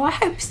 Oh, I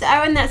hope so,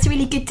 and that's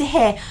really good to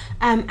hear.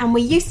 And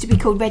we used to be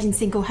called Reading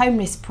Single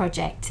Homeless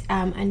Project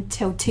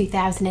until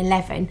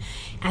 2011,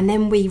 and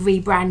then we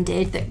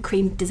rebranded. That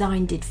Cream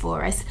Design did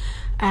for us.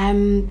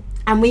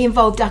 And we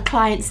involved our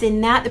clients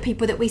in that, the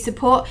people that we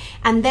support,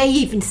 and they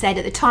even said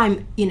at the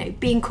time,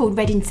 being called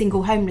Reading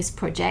Single Homeless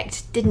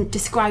Project didn't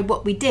describe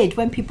what we did.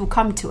 When people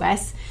come to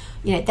us,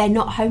 they're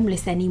not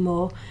homeless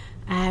anymore.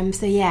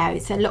 So yeah,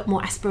 it's a lot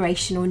more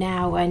aspirational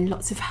now, and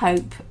lots of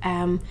hope,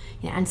 and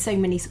so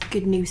many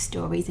good news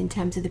stories in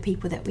terms of the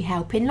people that we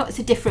help in lots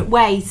of different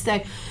ways. So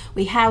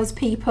we house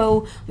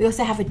people. We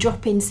also have a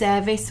drop-in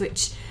service,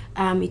 which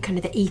kind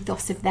of the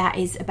ethos of that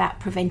is about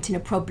preventing a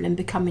problem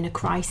becoming a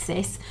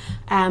crisis,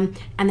 and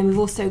then we've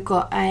also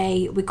got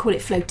we call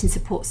it floating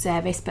support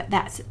service, but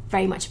that's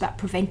very much about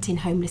preventing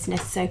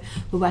homelessness. So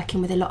we're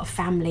working with a lot of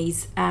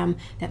families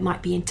that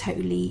might be in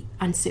totally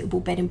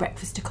unsuitable bed and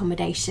breakfast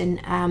accommodation,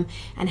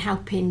 and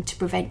helping to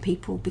prevent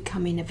people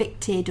becoming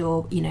evicted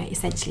or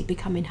essentially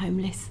becoming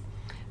homeless.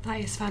 That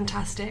is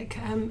fantastic,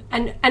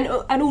 and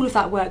all of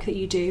that work that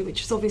you do,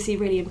 which is obviously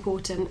really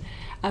important.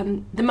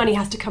 The money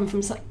has to come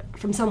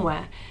from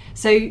somewhere.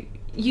 So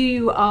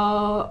you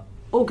are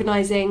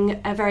organising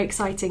a very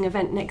exciting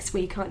event next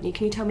week, aren't you?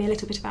 Can you tell me a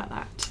little bit about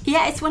that?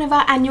 Yeah, it's one of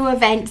our annual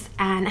events,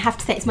 and I have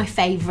to say it's my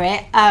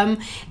favourite.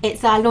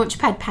 It's our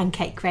Launchpad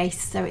Pancake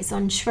Race, so it's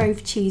on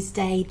Shrove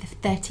Tuesday,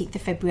 the 13th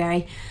of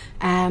February.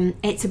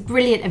 It's a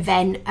brilliant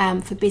event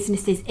for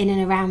businesses in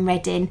and around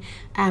Reading,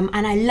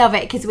 and I love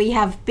it because we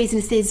have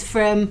businesses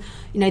from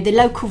the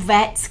local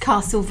vets,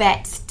 Castle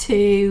Vets,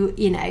 to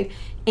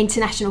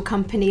international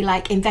company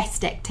like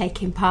Investec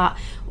taking part,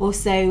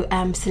 also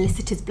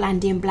solicitors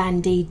Blandy and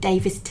Blandy,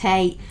 Davis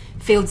Tate,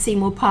 Field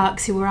Seymour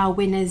Parks, who were our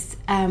winners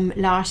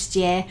last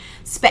year,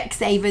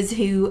 Specsavers,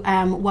 who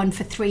won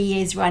for 3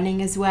 years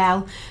running as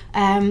well.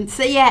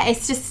 So yeah,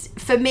 it's just,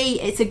 for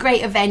me, it's a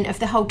great event of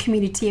the whole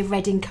community of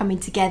Reading coming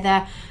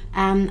together.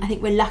 I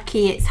think we're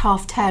lucky it's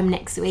half term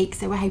next week,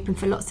 so we're hoping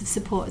for lots of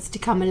supporters to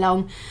come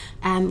along.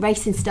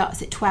 Racing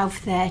starts at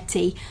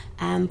 12:30,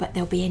 but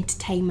there'll be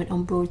entertainment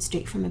on Broad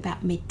Street from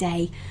about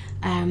midday.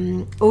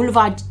 All of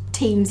our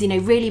teams,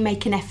 really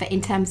make an effort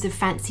in terms of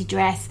fancy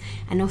dress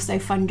and also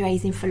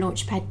fundraising for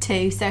Launchpad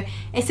too. So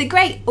it's a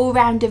great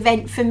all-round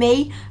event for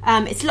me.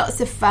 It's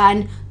lots of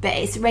fun, but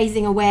it's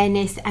raising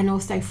awareness and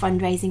also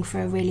fundraising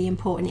for a really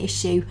important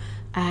issue.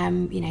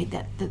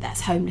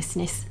 That's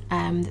homelessness.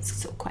 That's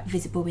sort of quite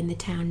visible in the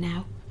town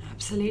now.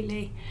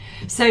 Absolutely.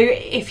 So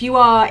if you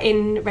are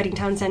in Reading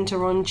Town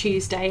Centre on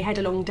Tuesday, head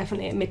along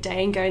definitely at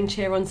midday and go and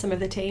cheer on some of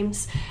the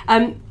teams.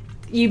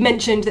 You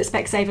mentioned that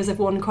Specsavers have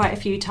won quite a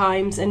few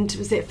times, and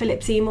was it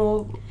Philip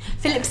Seymour?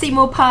 Field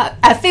Seymour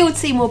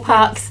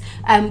Parks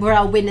were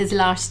our winners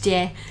last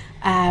year.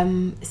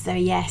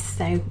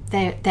 So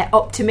they're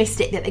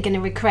optimistic that they're going to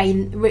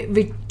retain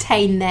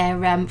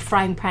their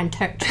frying pan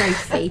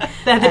trophy.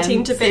 They're the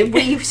team to beat. So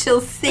we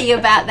shall see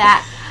about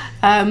that.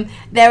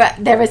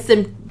 There are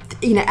some,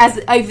 as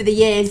over the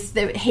years,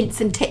 the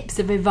hints and tips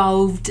have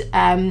evolved.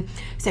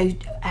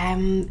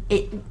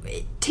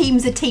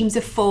 Teams are teams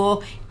of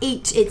 4.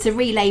 It's a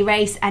relay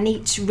race, and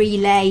each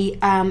relay,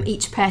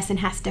 each person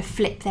has to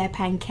flip their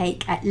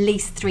pancake at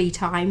least 3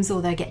 times,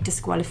 or they'll get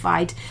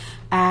disqualified.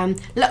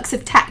 Lots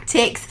of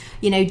tactics.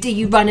 Do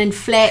you run and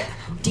flip?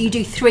 Do you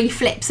do 3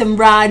 flips and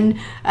run?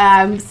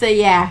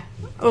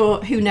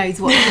 Or who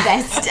knows what's the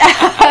best.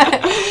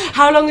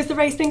 How long has the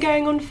race been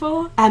going on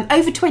for?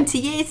 Over 20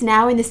 years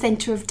now in the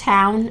centre of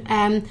town.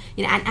 And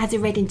as a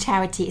Reading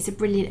charity, it's a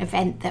brilliant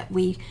event that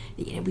we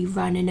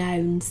run and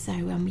own. So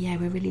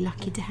we're really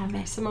lucky to have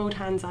it. Some old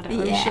hands at it,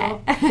 I'm sure.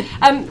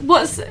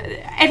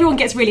 Everyone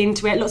gets really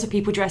into it. Lots of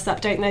people dress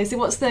up, don't they? So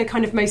what's the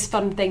kind of most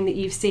fun thing that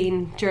you've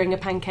seen during a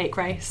pancake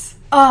race?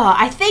 Oh,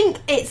 I think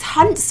it's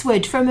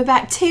Huntswood from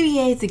about 2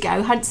 years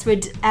ago.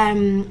 Huntswood,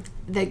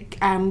 the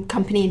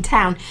company in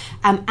town,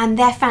 and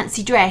their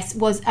fancy dress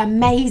was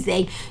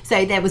amazing.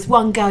 So there was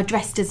one girl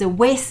dressed as a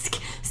whisk,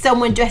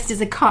 someone dressed as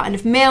a carton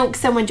of milk,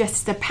 someone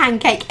dressed as a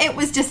pancake. It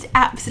was just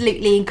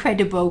absolutely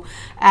incredible,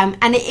 and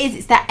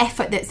it's that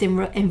effort that's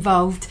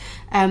involved.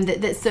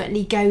 That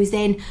certainly goes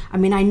in. I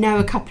mean, I know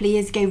a couple of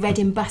years ago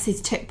Reading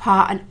buses took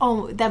part, and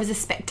there was a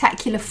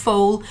spectacular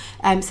fall.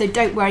 So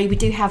don't worry, we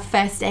do have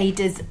first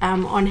aiders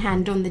on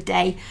hand on the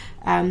day.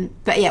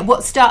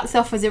 What starts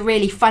off as a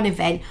really fun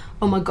event,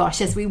 oh my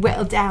gosh, as we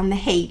whittle down the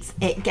heats,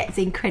 it gets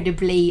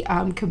incredibly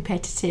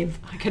competitive.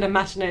 I can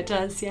imagine it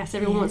does. Yes,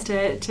 everyone wants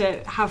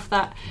to have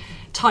that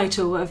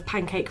title of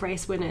pancake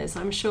race winners,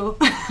 I'm sure.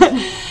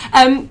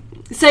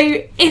 So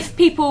if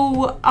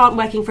people aren't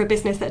working for a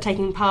business that are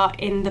taking part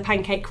in the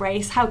pancake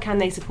race, how can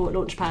they support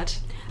Launchpad?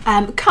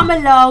 Come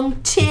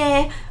along,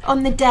 cheer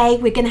on the day.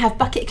 We're going to have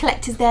bucket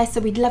collectors there, so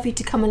we'd love you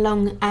to come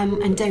along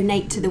and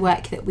donate to the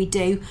work that we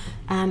do,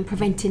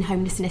 preventing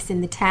homelessness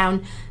in the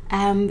town.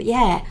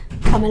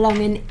 Come along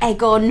and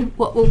egg on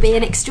what will be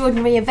an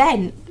extraordinary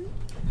event.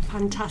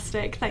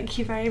 Fantastic, thank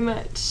you very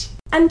much.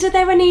 And are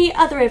there any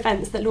other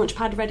events that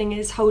Launchpad Reading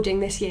is holding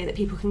this year that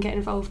people can get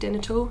involved in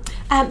at all?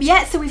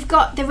 So we've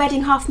got the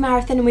Reading Half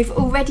Marathon, and we've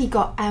already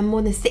got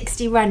more than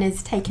 60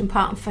 runners taking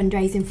part in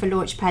fundraising for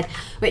Launchpad,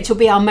 which will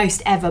be our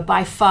most ever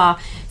by far.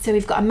 So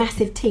we've got a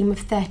massive team of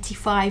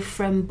 35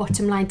 from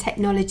Bottom Line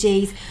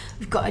Technologies.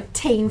 We've got a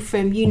team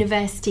from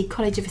University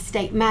College of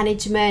Estate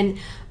Management,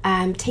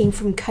 team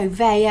from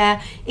Coveya,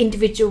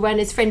 individual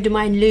runners. Friend of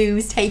mine,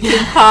 Lou's taking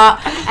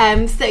part.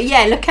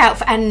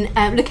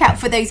 Look out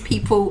for those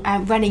people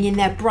running in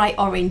their bright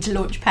orange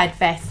Launchpad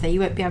vests, so you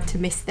won't be able to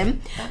miss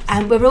them.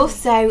 We're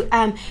also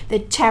the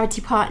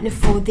charity partner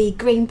for the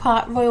Green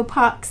Park Royal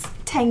Parks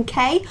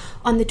 10K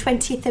on the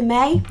 20th of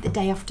May, the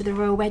day after the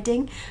royal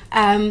wedding.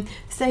 So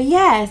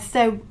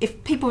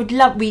if people would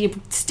love, we've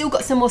still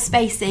got some more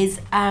spaces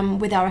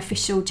with our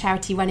official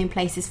charity running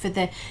places for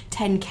the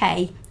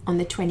 10K on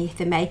the 20th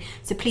of May.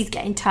 So please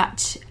get in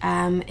touch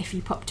if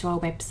you pop to our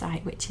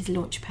website, which is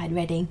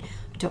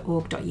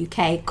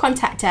launchpadreading.org.uk.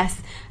 Contact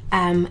us,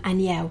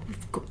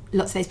 we've got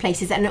lots of those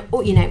places. And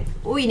all you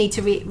need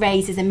to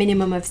raise is a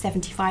minimum of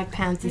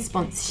 £75 in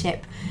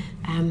sponsorship,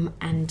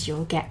 and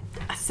you'll get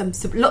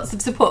lots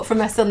of support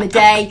from us on the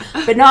day.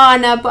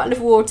 Banana, bottle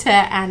of water,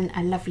 and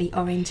a lovely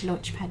orange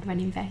Launchpad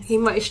running vest. You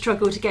might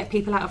struggle to get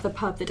people out of the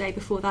pub the day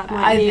before that,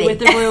 mightn't you, with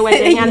the royal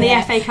wedding and the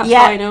FA Cup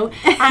final.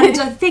 And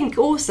I think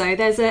also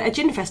there's a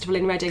gin festival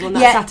in Reading on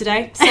that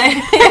Saturday, so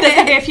there's going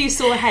to be a few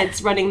sore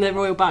heads running the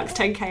Royal Barks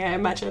 10K, I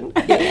imagine.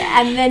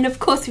 And then of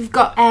course we've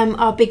got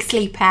our big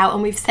sleep out,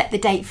 and we've set the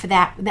date for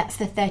that. That's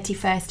the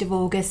 31st of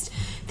August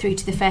through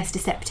to the 1st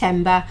of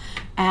September.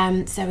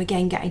 So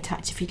again, get in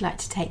touch if you'd like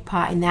to take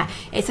part in that.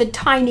 It's a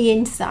tiny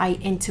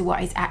insight into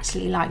what it's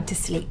actually like to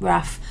sleep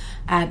rough.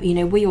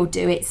 We all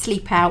do it.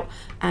 Sleep out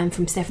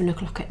from 7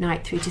 o'clock at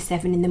night through to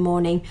 7 in the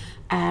morning.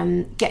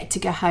 Get to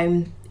go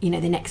home, the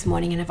next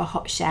morning and have a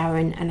hot shower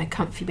and a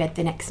comfy bed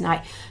the next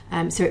night.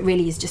 So it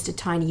really is just a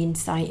tiny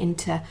insight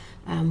into,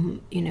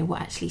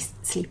 what actually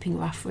sleeping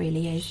rough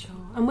really is. Sure.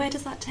 And where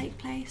does that take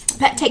place?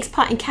 That takes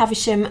part in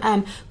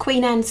Caversham.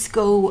 Queen Anne's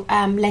School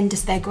lend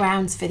us their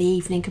grounds for the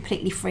evening,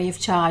 completely free of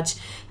charge.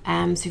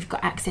 So we've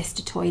got access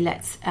to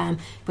toilets,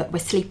 but we're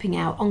sleeping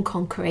out on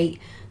concrete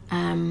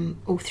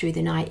all through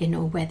the night in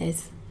all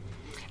weathers.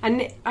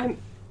 And I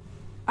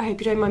hope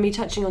you don't mind me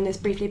touching on this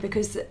briefly,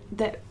 because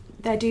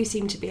there do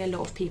seem to be a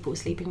lot of people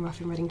sleeping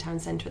rough in Reading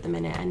Town Centre at the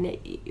minute, and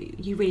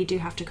you really do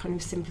have to kind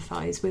of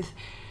sympathise with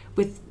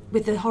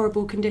the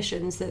horrible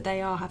conditions that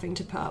they are having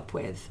to put up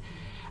with.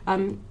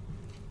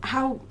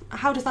 How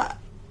does that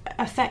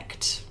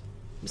affect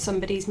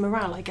somebody's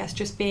morale, I guess,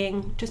 just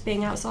being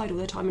outside all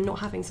the time and not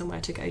having somewhere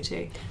to go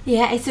to.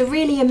 Yeah, it's a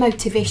really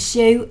emotive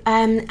issue,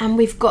 and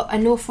we've got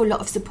an awful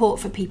lot of support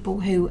for people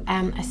who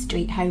are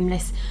street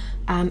homeless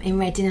in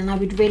Reading, and I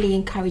would really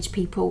encourage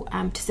people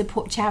to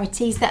support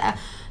charities that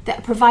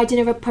are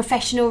providing a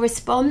professional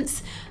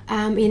response.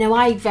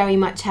 I very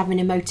much have an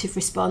emotive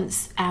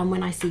response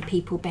when I see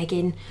people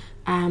begging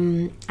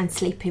and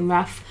sleeping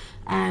rough.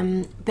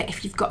 But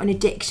if you've got an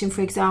addiction,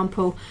 for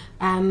example,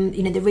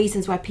 the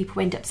reasons why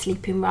people end up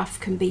sleeping rough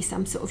can be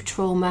some sort of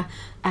trauma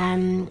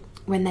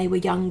when they were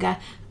younger,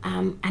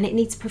 and it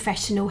needs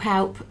professional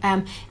help.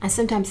 And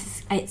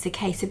sometimes it's a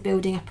case of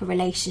building up a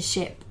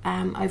relationship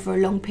over a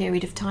long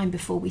period of time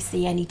before we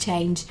see any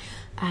change.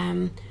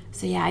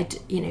 So yeah,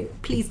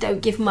 please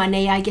don't give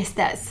money. I guess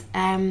that's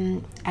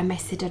a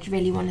message I'd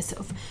really want to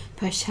sort of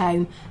push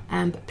home.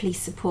 But please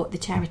support the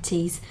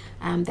charities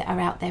that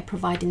are out there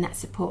providing that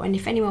support. And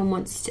if anyone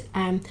wants to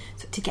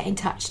get in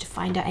touch to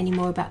find out any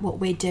more about what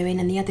we're doing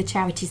and the other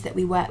charities that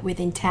we work with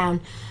in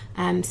town,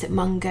 St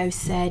Mungo,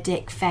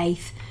 Cerdic,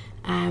 Faith,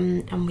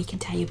 and we can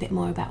tell you a bit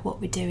more about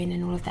what we're doing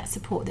and all of that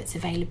support that's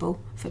available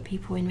for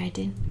people in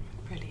Reading.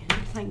 Brilliant.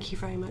 Thank you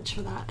very much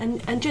for that.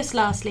 And just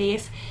lastly,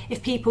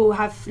 if people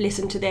have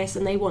listened to this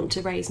and they want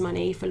to raise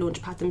money for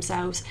Launchpad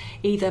themselves,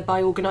 either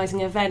by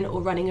organising an event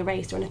or running a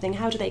race or anything,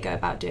 how do they go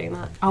about doing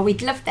that? Oh,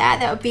 we'd love that.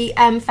 That would be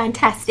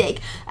fantastic.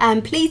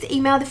 Please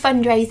email the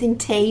fundraising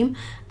team.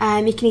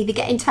 You can either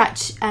get in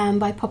touch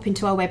by popping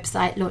to our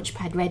website,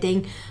 Launchpad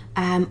Reading,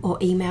 or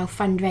email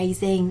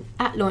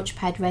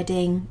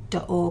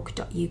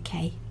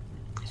fundraising@launchpadreading.org.uk.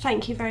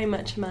 Thank you very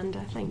much,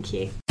 Amanda. Thank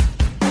you.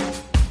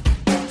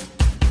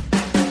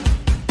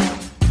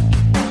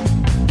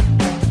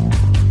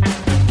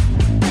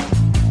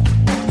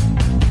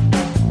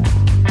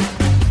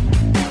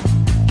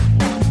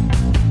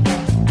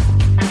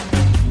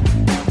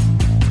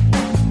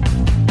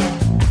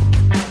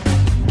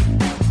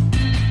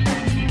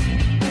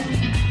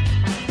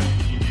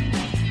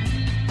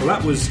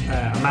 That was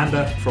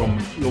Amanda from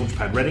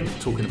Launchpad Reading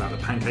talking about the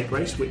pancake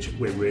race, which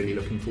we're really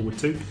looking forward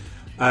to.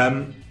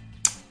 When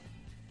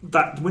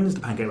is the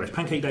pancake race?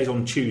 Pancake Day's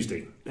on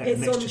Tuesday.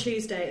 It's on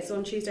Tuesday. It's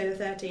on Tuesday the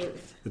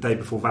 13th. The day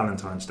before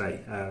Valentine's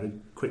Day.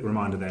 Quick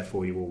reminder there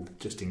for you all,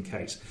 just in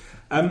case.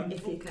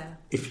 If you care.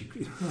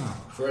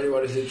 For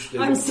anyone who's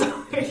interested, I'm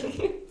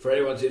sorry. For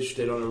anyone who's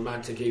interested on a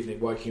romantic evening,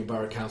 Woking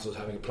Borough Council is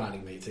having a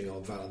planning meeting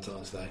on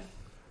Valentine's Day.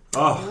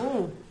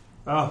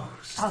 Oh,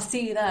 I'll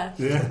see you there.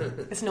 Yeah.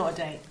 It's not a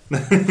date.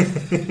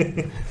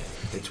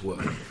 It's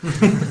work.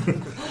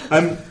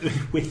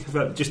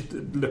 Just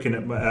looking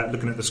at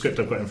the script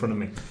I've got in front of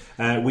me.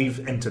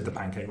 We've entered the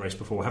pancake race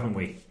before, haven't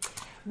we?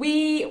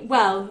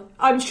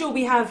 I'm sure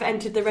we have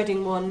entered the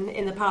Reading one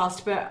in the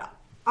past, but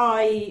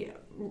I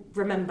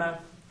remember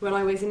when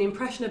I was an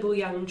impressionable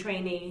young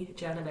trainee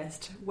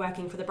journalist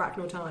working for the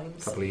Bracknell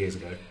Times. A couple of years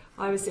ago.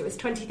 It was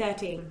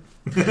 2013.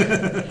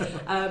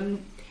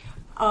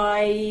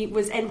 I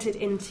was entered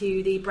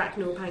into the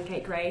Bracknell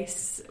pancake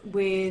race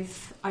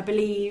with, I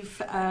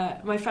believe,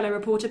 my fellow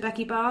reporter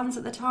Becky Barnes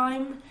at the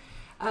time,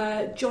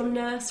 John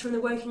Nurse from the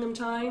Wokingham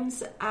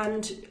Times,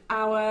 and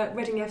our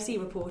Reading FC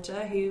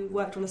reporter who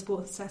worked on the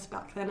sports desk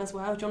back then as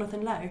well,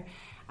 Jonathan Lowe.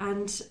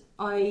 And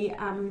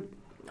I'm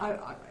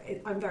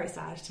very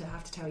sad to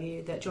have to tell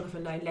you that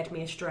Jonathan Lowe led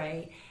me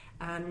astray,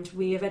 and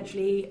we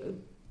eventually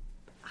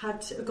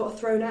got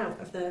thrown out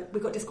of we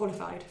got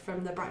disqualified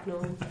from the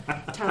Bracknell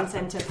Town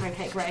Centre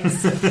pancake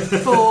race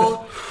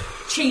for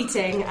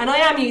cheating, and I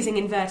am using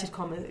inverted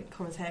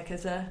commas here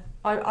because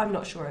I'm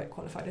not sure it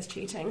qualified as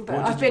cheating, but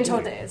I've been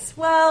told it is.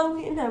 Well,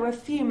 a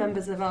few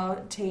members of our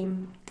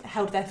team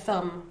held their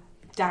thumb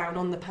down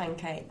on the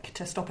pancake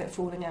to stop it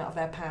falling out of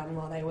their pan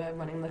while they were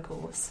running the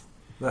course.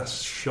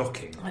 That's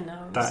shocking. I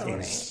know,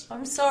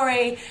 I'm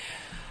sorry.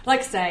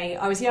 Like I say,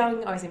 I was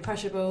young, I was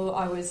impressionable,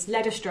 I was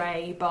led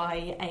astray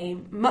by a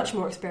much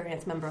more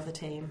experienced member of the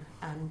team,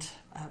 and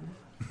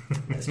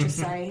let's just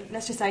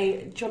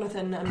say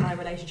Jonathan and my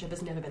relationship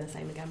has never been the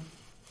same again.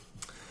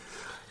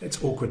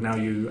 It's awkward now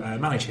you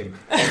manage him.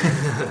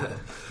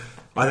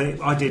 I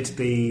think I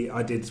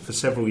did for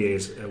several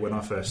years when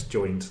I first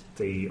joined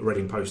the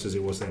Reading Post as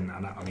it was then,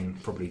 and I mean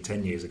probably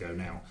 10 years ago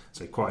now,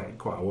 so quite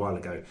a while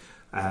ago.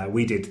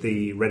 We did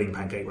the Reading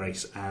pancake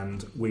race,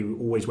 and we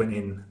always went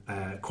in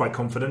quite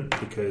confident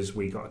because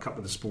we got a couple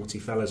of the sporty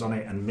fellas on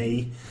it and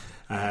me,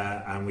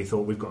 and we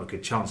thought we've got a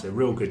good chance, a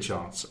real good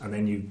chance. And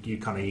then you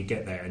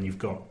get there and you've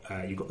got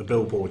the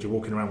billboard. You're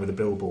walking around with a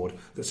billboard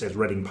that says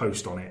Reading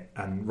Post on it,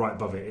 and right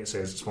above it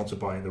says sponsored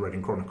by the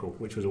Reading Chronicle,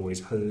 which was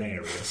always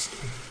hilarious.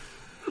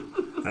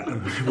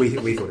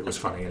 We thought it was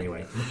funny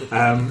anyway.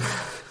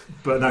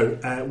 But no,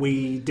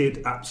 we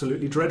did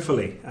absolutely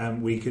dreadfully.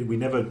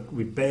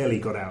 We barely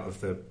got out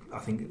of the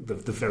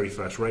very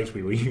first race.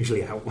 We were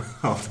usually out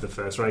after the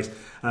first race,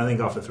 and I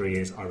think after 3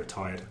 years I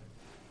retired.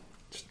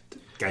 Just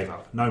gave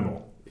up. No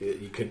more.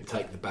 You couldn't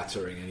take the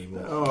battering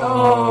anymore.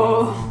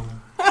 Oh.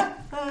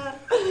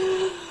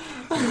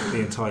 The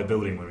entire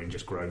building we're in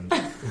just groaned.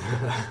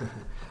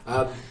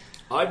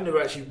 I've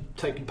never actually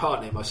taken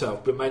part in it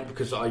myself, but mainly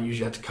because I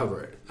usually had to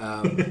cover it.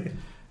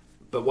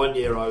 But one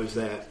year I was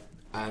there,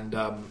 and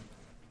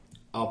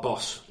our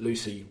boss,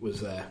 Lucy,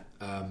 was there.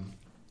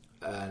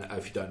 And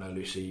if you don't know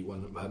Lucy,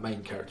 one of her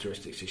main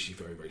characteristics is she's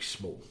very, very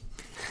small.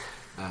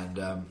 And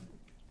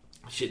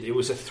it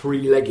was a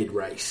 3-legged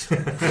race.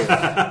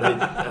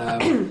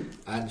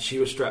 And she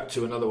was strapped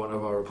to another one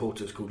of our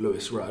reporters called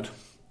Lewis Rudd,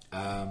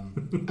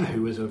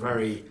 who was a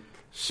very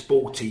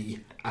sporty,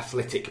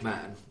 athletic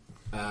man.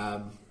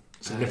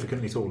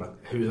 Significantly taller.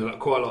 Who was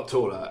quite a lot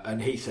taller.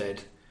 And he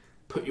said,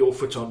 "Put your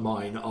foot on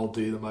mine, I'll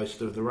do the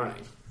most of the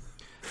running."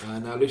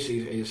 Now Lucy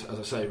is, as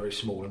I say, very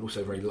small and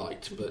also very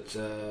light, but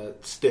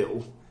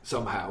still,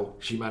 somehow,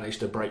 she managed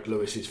to break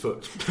Lewis's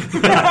foot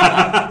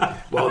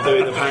while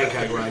doing the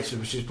pancake race,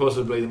 which is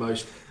possibly the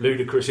most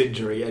ludicrous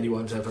injury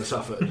anyone's ever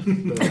suffered.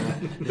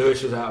 But,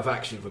 Lewis was out of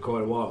action for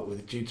quite a while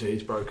due to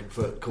his broken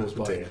foot caused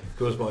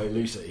by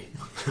Lucy.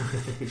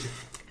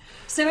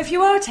 So if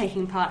you are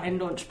taking part in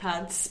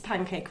Launchpad's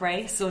pancake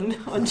race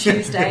on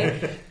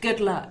Tuesday, good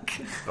luck.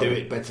 Do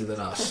it better than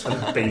us.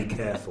 Be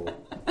careful.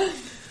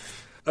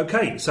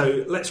 Okay,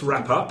 so let's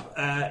wrap up.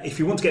 If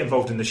you want to get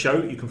involved in the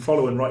show, you can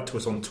follow and write to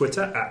us on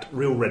Twitter at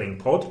Real Reading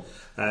Pod.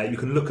 You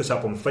can look us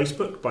up on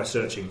Facebook by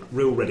searching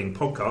Real Reading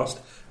Podcast.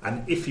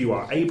 And if you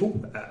are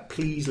able,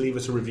 please leave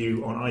us a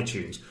review on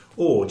iTunes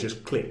or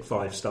just click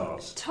 5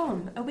 stars.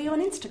 Tom, are we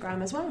on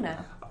Instagram as well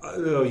now?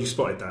 Oh, you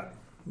spotted that.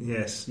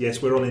 Yes,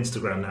 we're on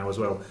Instagram now as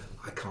well.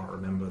 I can't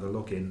remember the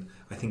login.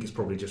 I think it's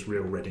probably just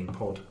Real Reading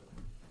Pod.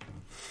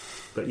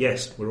 But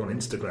yes, we're on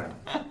Instagram.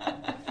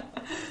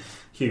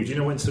 Hugh, do you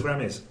know what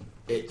Instagram is?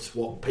 It's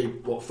what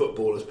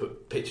footballers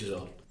put pictures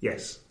on.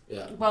 Yes.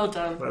 Yeah. Well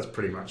done. That's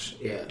pretty much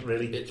it,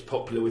 really. It's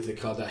popular with the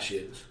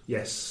Kardashians.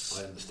 Yes.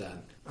 I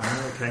understand.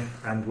 Okay,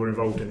 and we're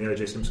involved in the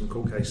O.J. Simpson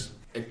court case.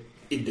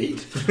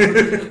 Indeed.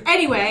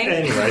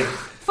 Anyway.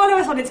 Follow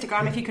us on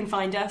Instagram if you can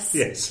find us.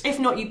 Yes. If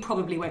not, you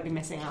probably won't be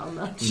missing out on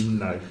much.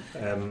 No.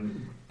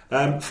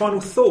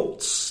 Final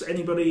thoughts?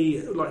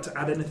 Anybody like to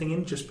add anything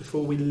in just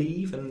before we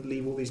leave and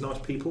leave all these nice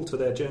people to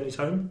their journeys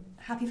home?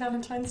 Happy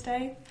Valentine's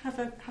Day. Have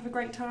a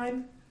great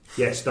time.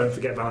 Yes, don't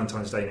forget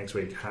Valentine's Day next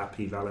week.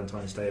 Happy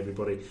Valentine's Day,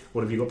 everybody.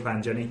 What have you got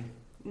planned, Jenny?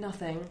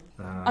 Nothing.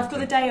 Okay. I've got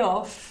the day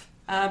off.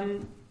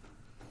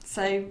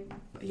 So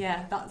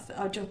yeah,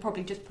 I'll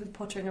probably just be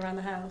pottering around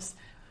the house.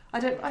 I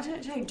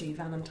don't do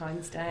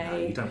Valentine's Day. No,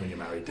 you don't when you're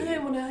married, do you? I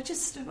don't want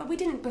to. We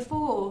didn't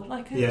before.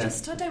 I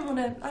don't want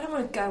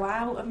to go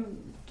out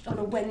on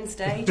a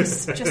Wednesday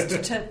just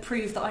to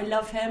prove that I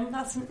love him.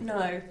 That's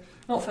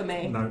not for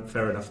me. No,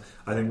 fair enough.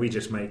 I think we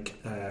just make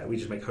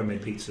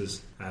homemade pizzas.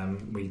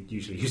 We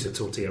usually use a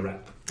tortilla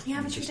wrap. You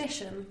have a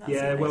tradition. That's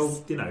yeah, nice.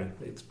 Well,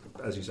 it's,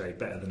 as you say,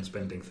 better than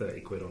spending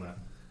 30 quid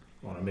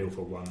on a meal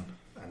for one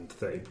and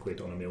 30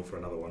 quid on a meal for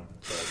another one.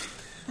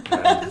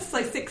 So,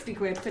 so 60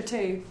 quid for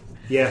 2.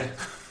 Yeah.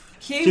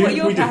 Hugh, what are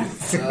your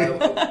plans?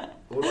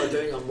 What am I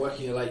doing? I'm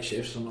working a late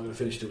shift, so I'm not going to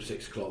finish till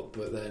 6 o'clock.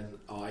 But then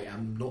I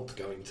am not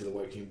going to the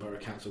Woking Borough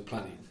Council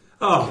planning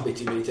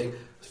committee meeting.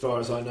 As far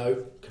as I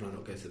know, can I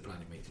not go to the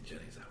planning meeting,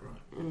 Jenny? Is that right?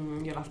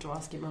 You'll have to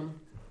ask your mum.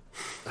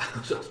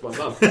 That's my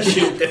mum.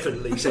 She'll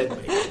definitely send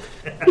me.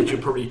 And she'll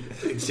probably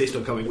insist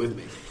on coming with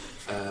me.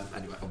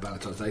 Anyway, on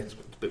Valentine's Day, it's a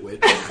bit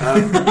weird.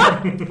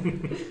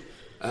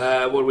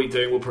 What are we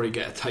doing? We'll probably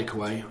get a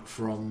takeaway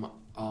from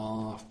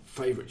our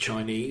favourite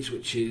Chinese,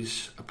 which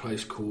is a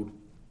place called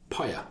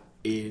Paya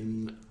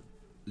in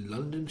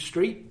London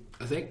Street,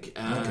 I think.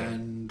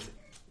 And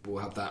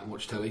we'll have that and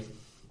watch telly.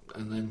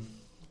 And then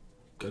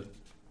go.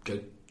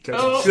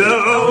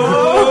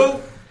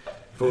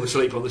 Fall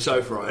asleep on the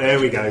sofa. There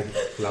we go.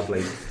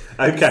 Lovely.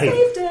 Okay.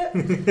 Saved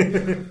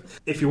it.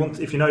 If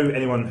you know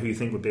anyone who you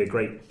think would be a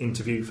great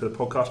interview for the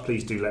podcast,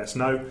 please do let us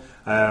know.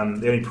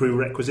 The only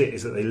prerequisite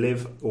is that they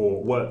live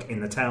or work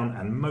in the town,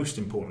 and most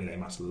importantly, they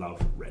must love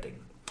Reading.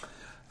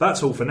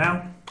 That's all for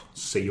now.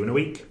 See you in a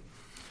week.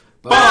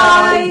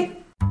 Bye.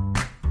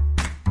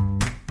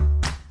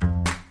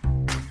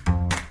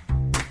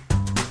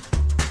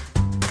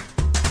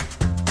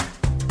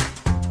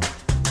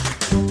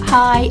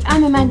 Hi,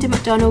 I'm Amanda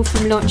McDonald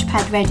from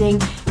Launchpad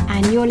Reading,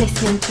 and you're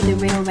listening to the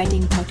Real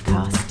Reading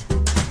Podcast.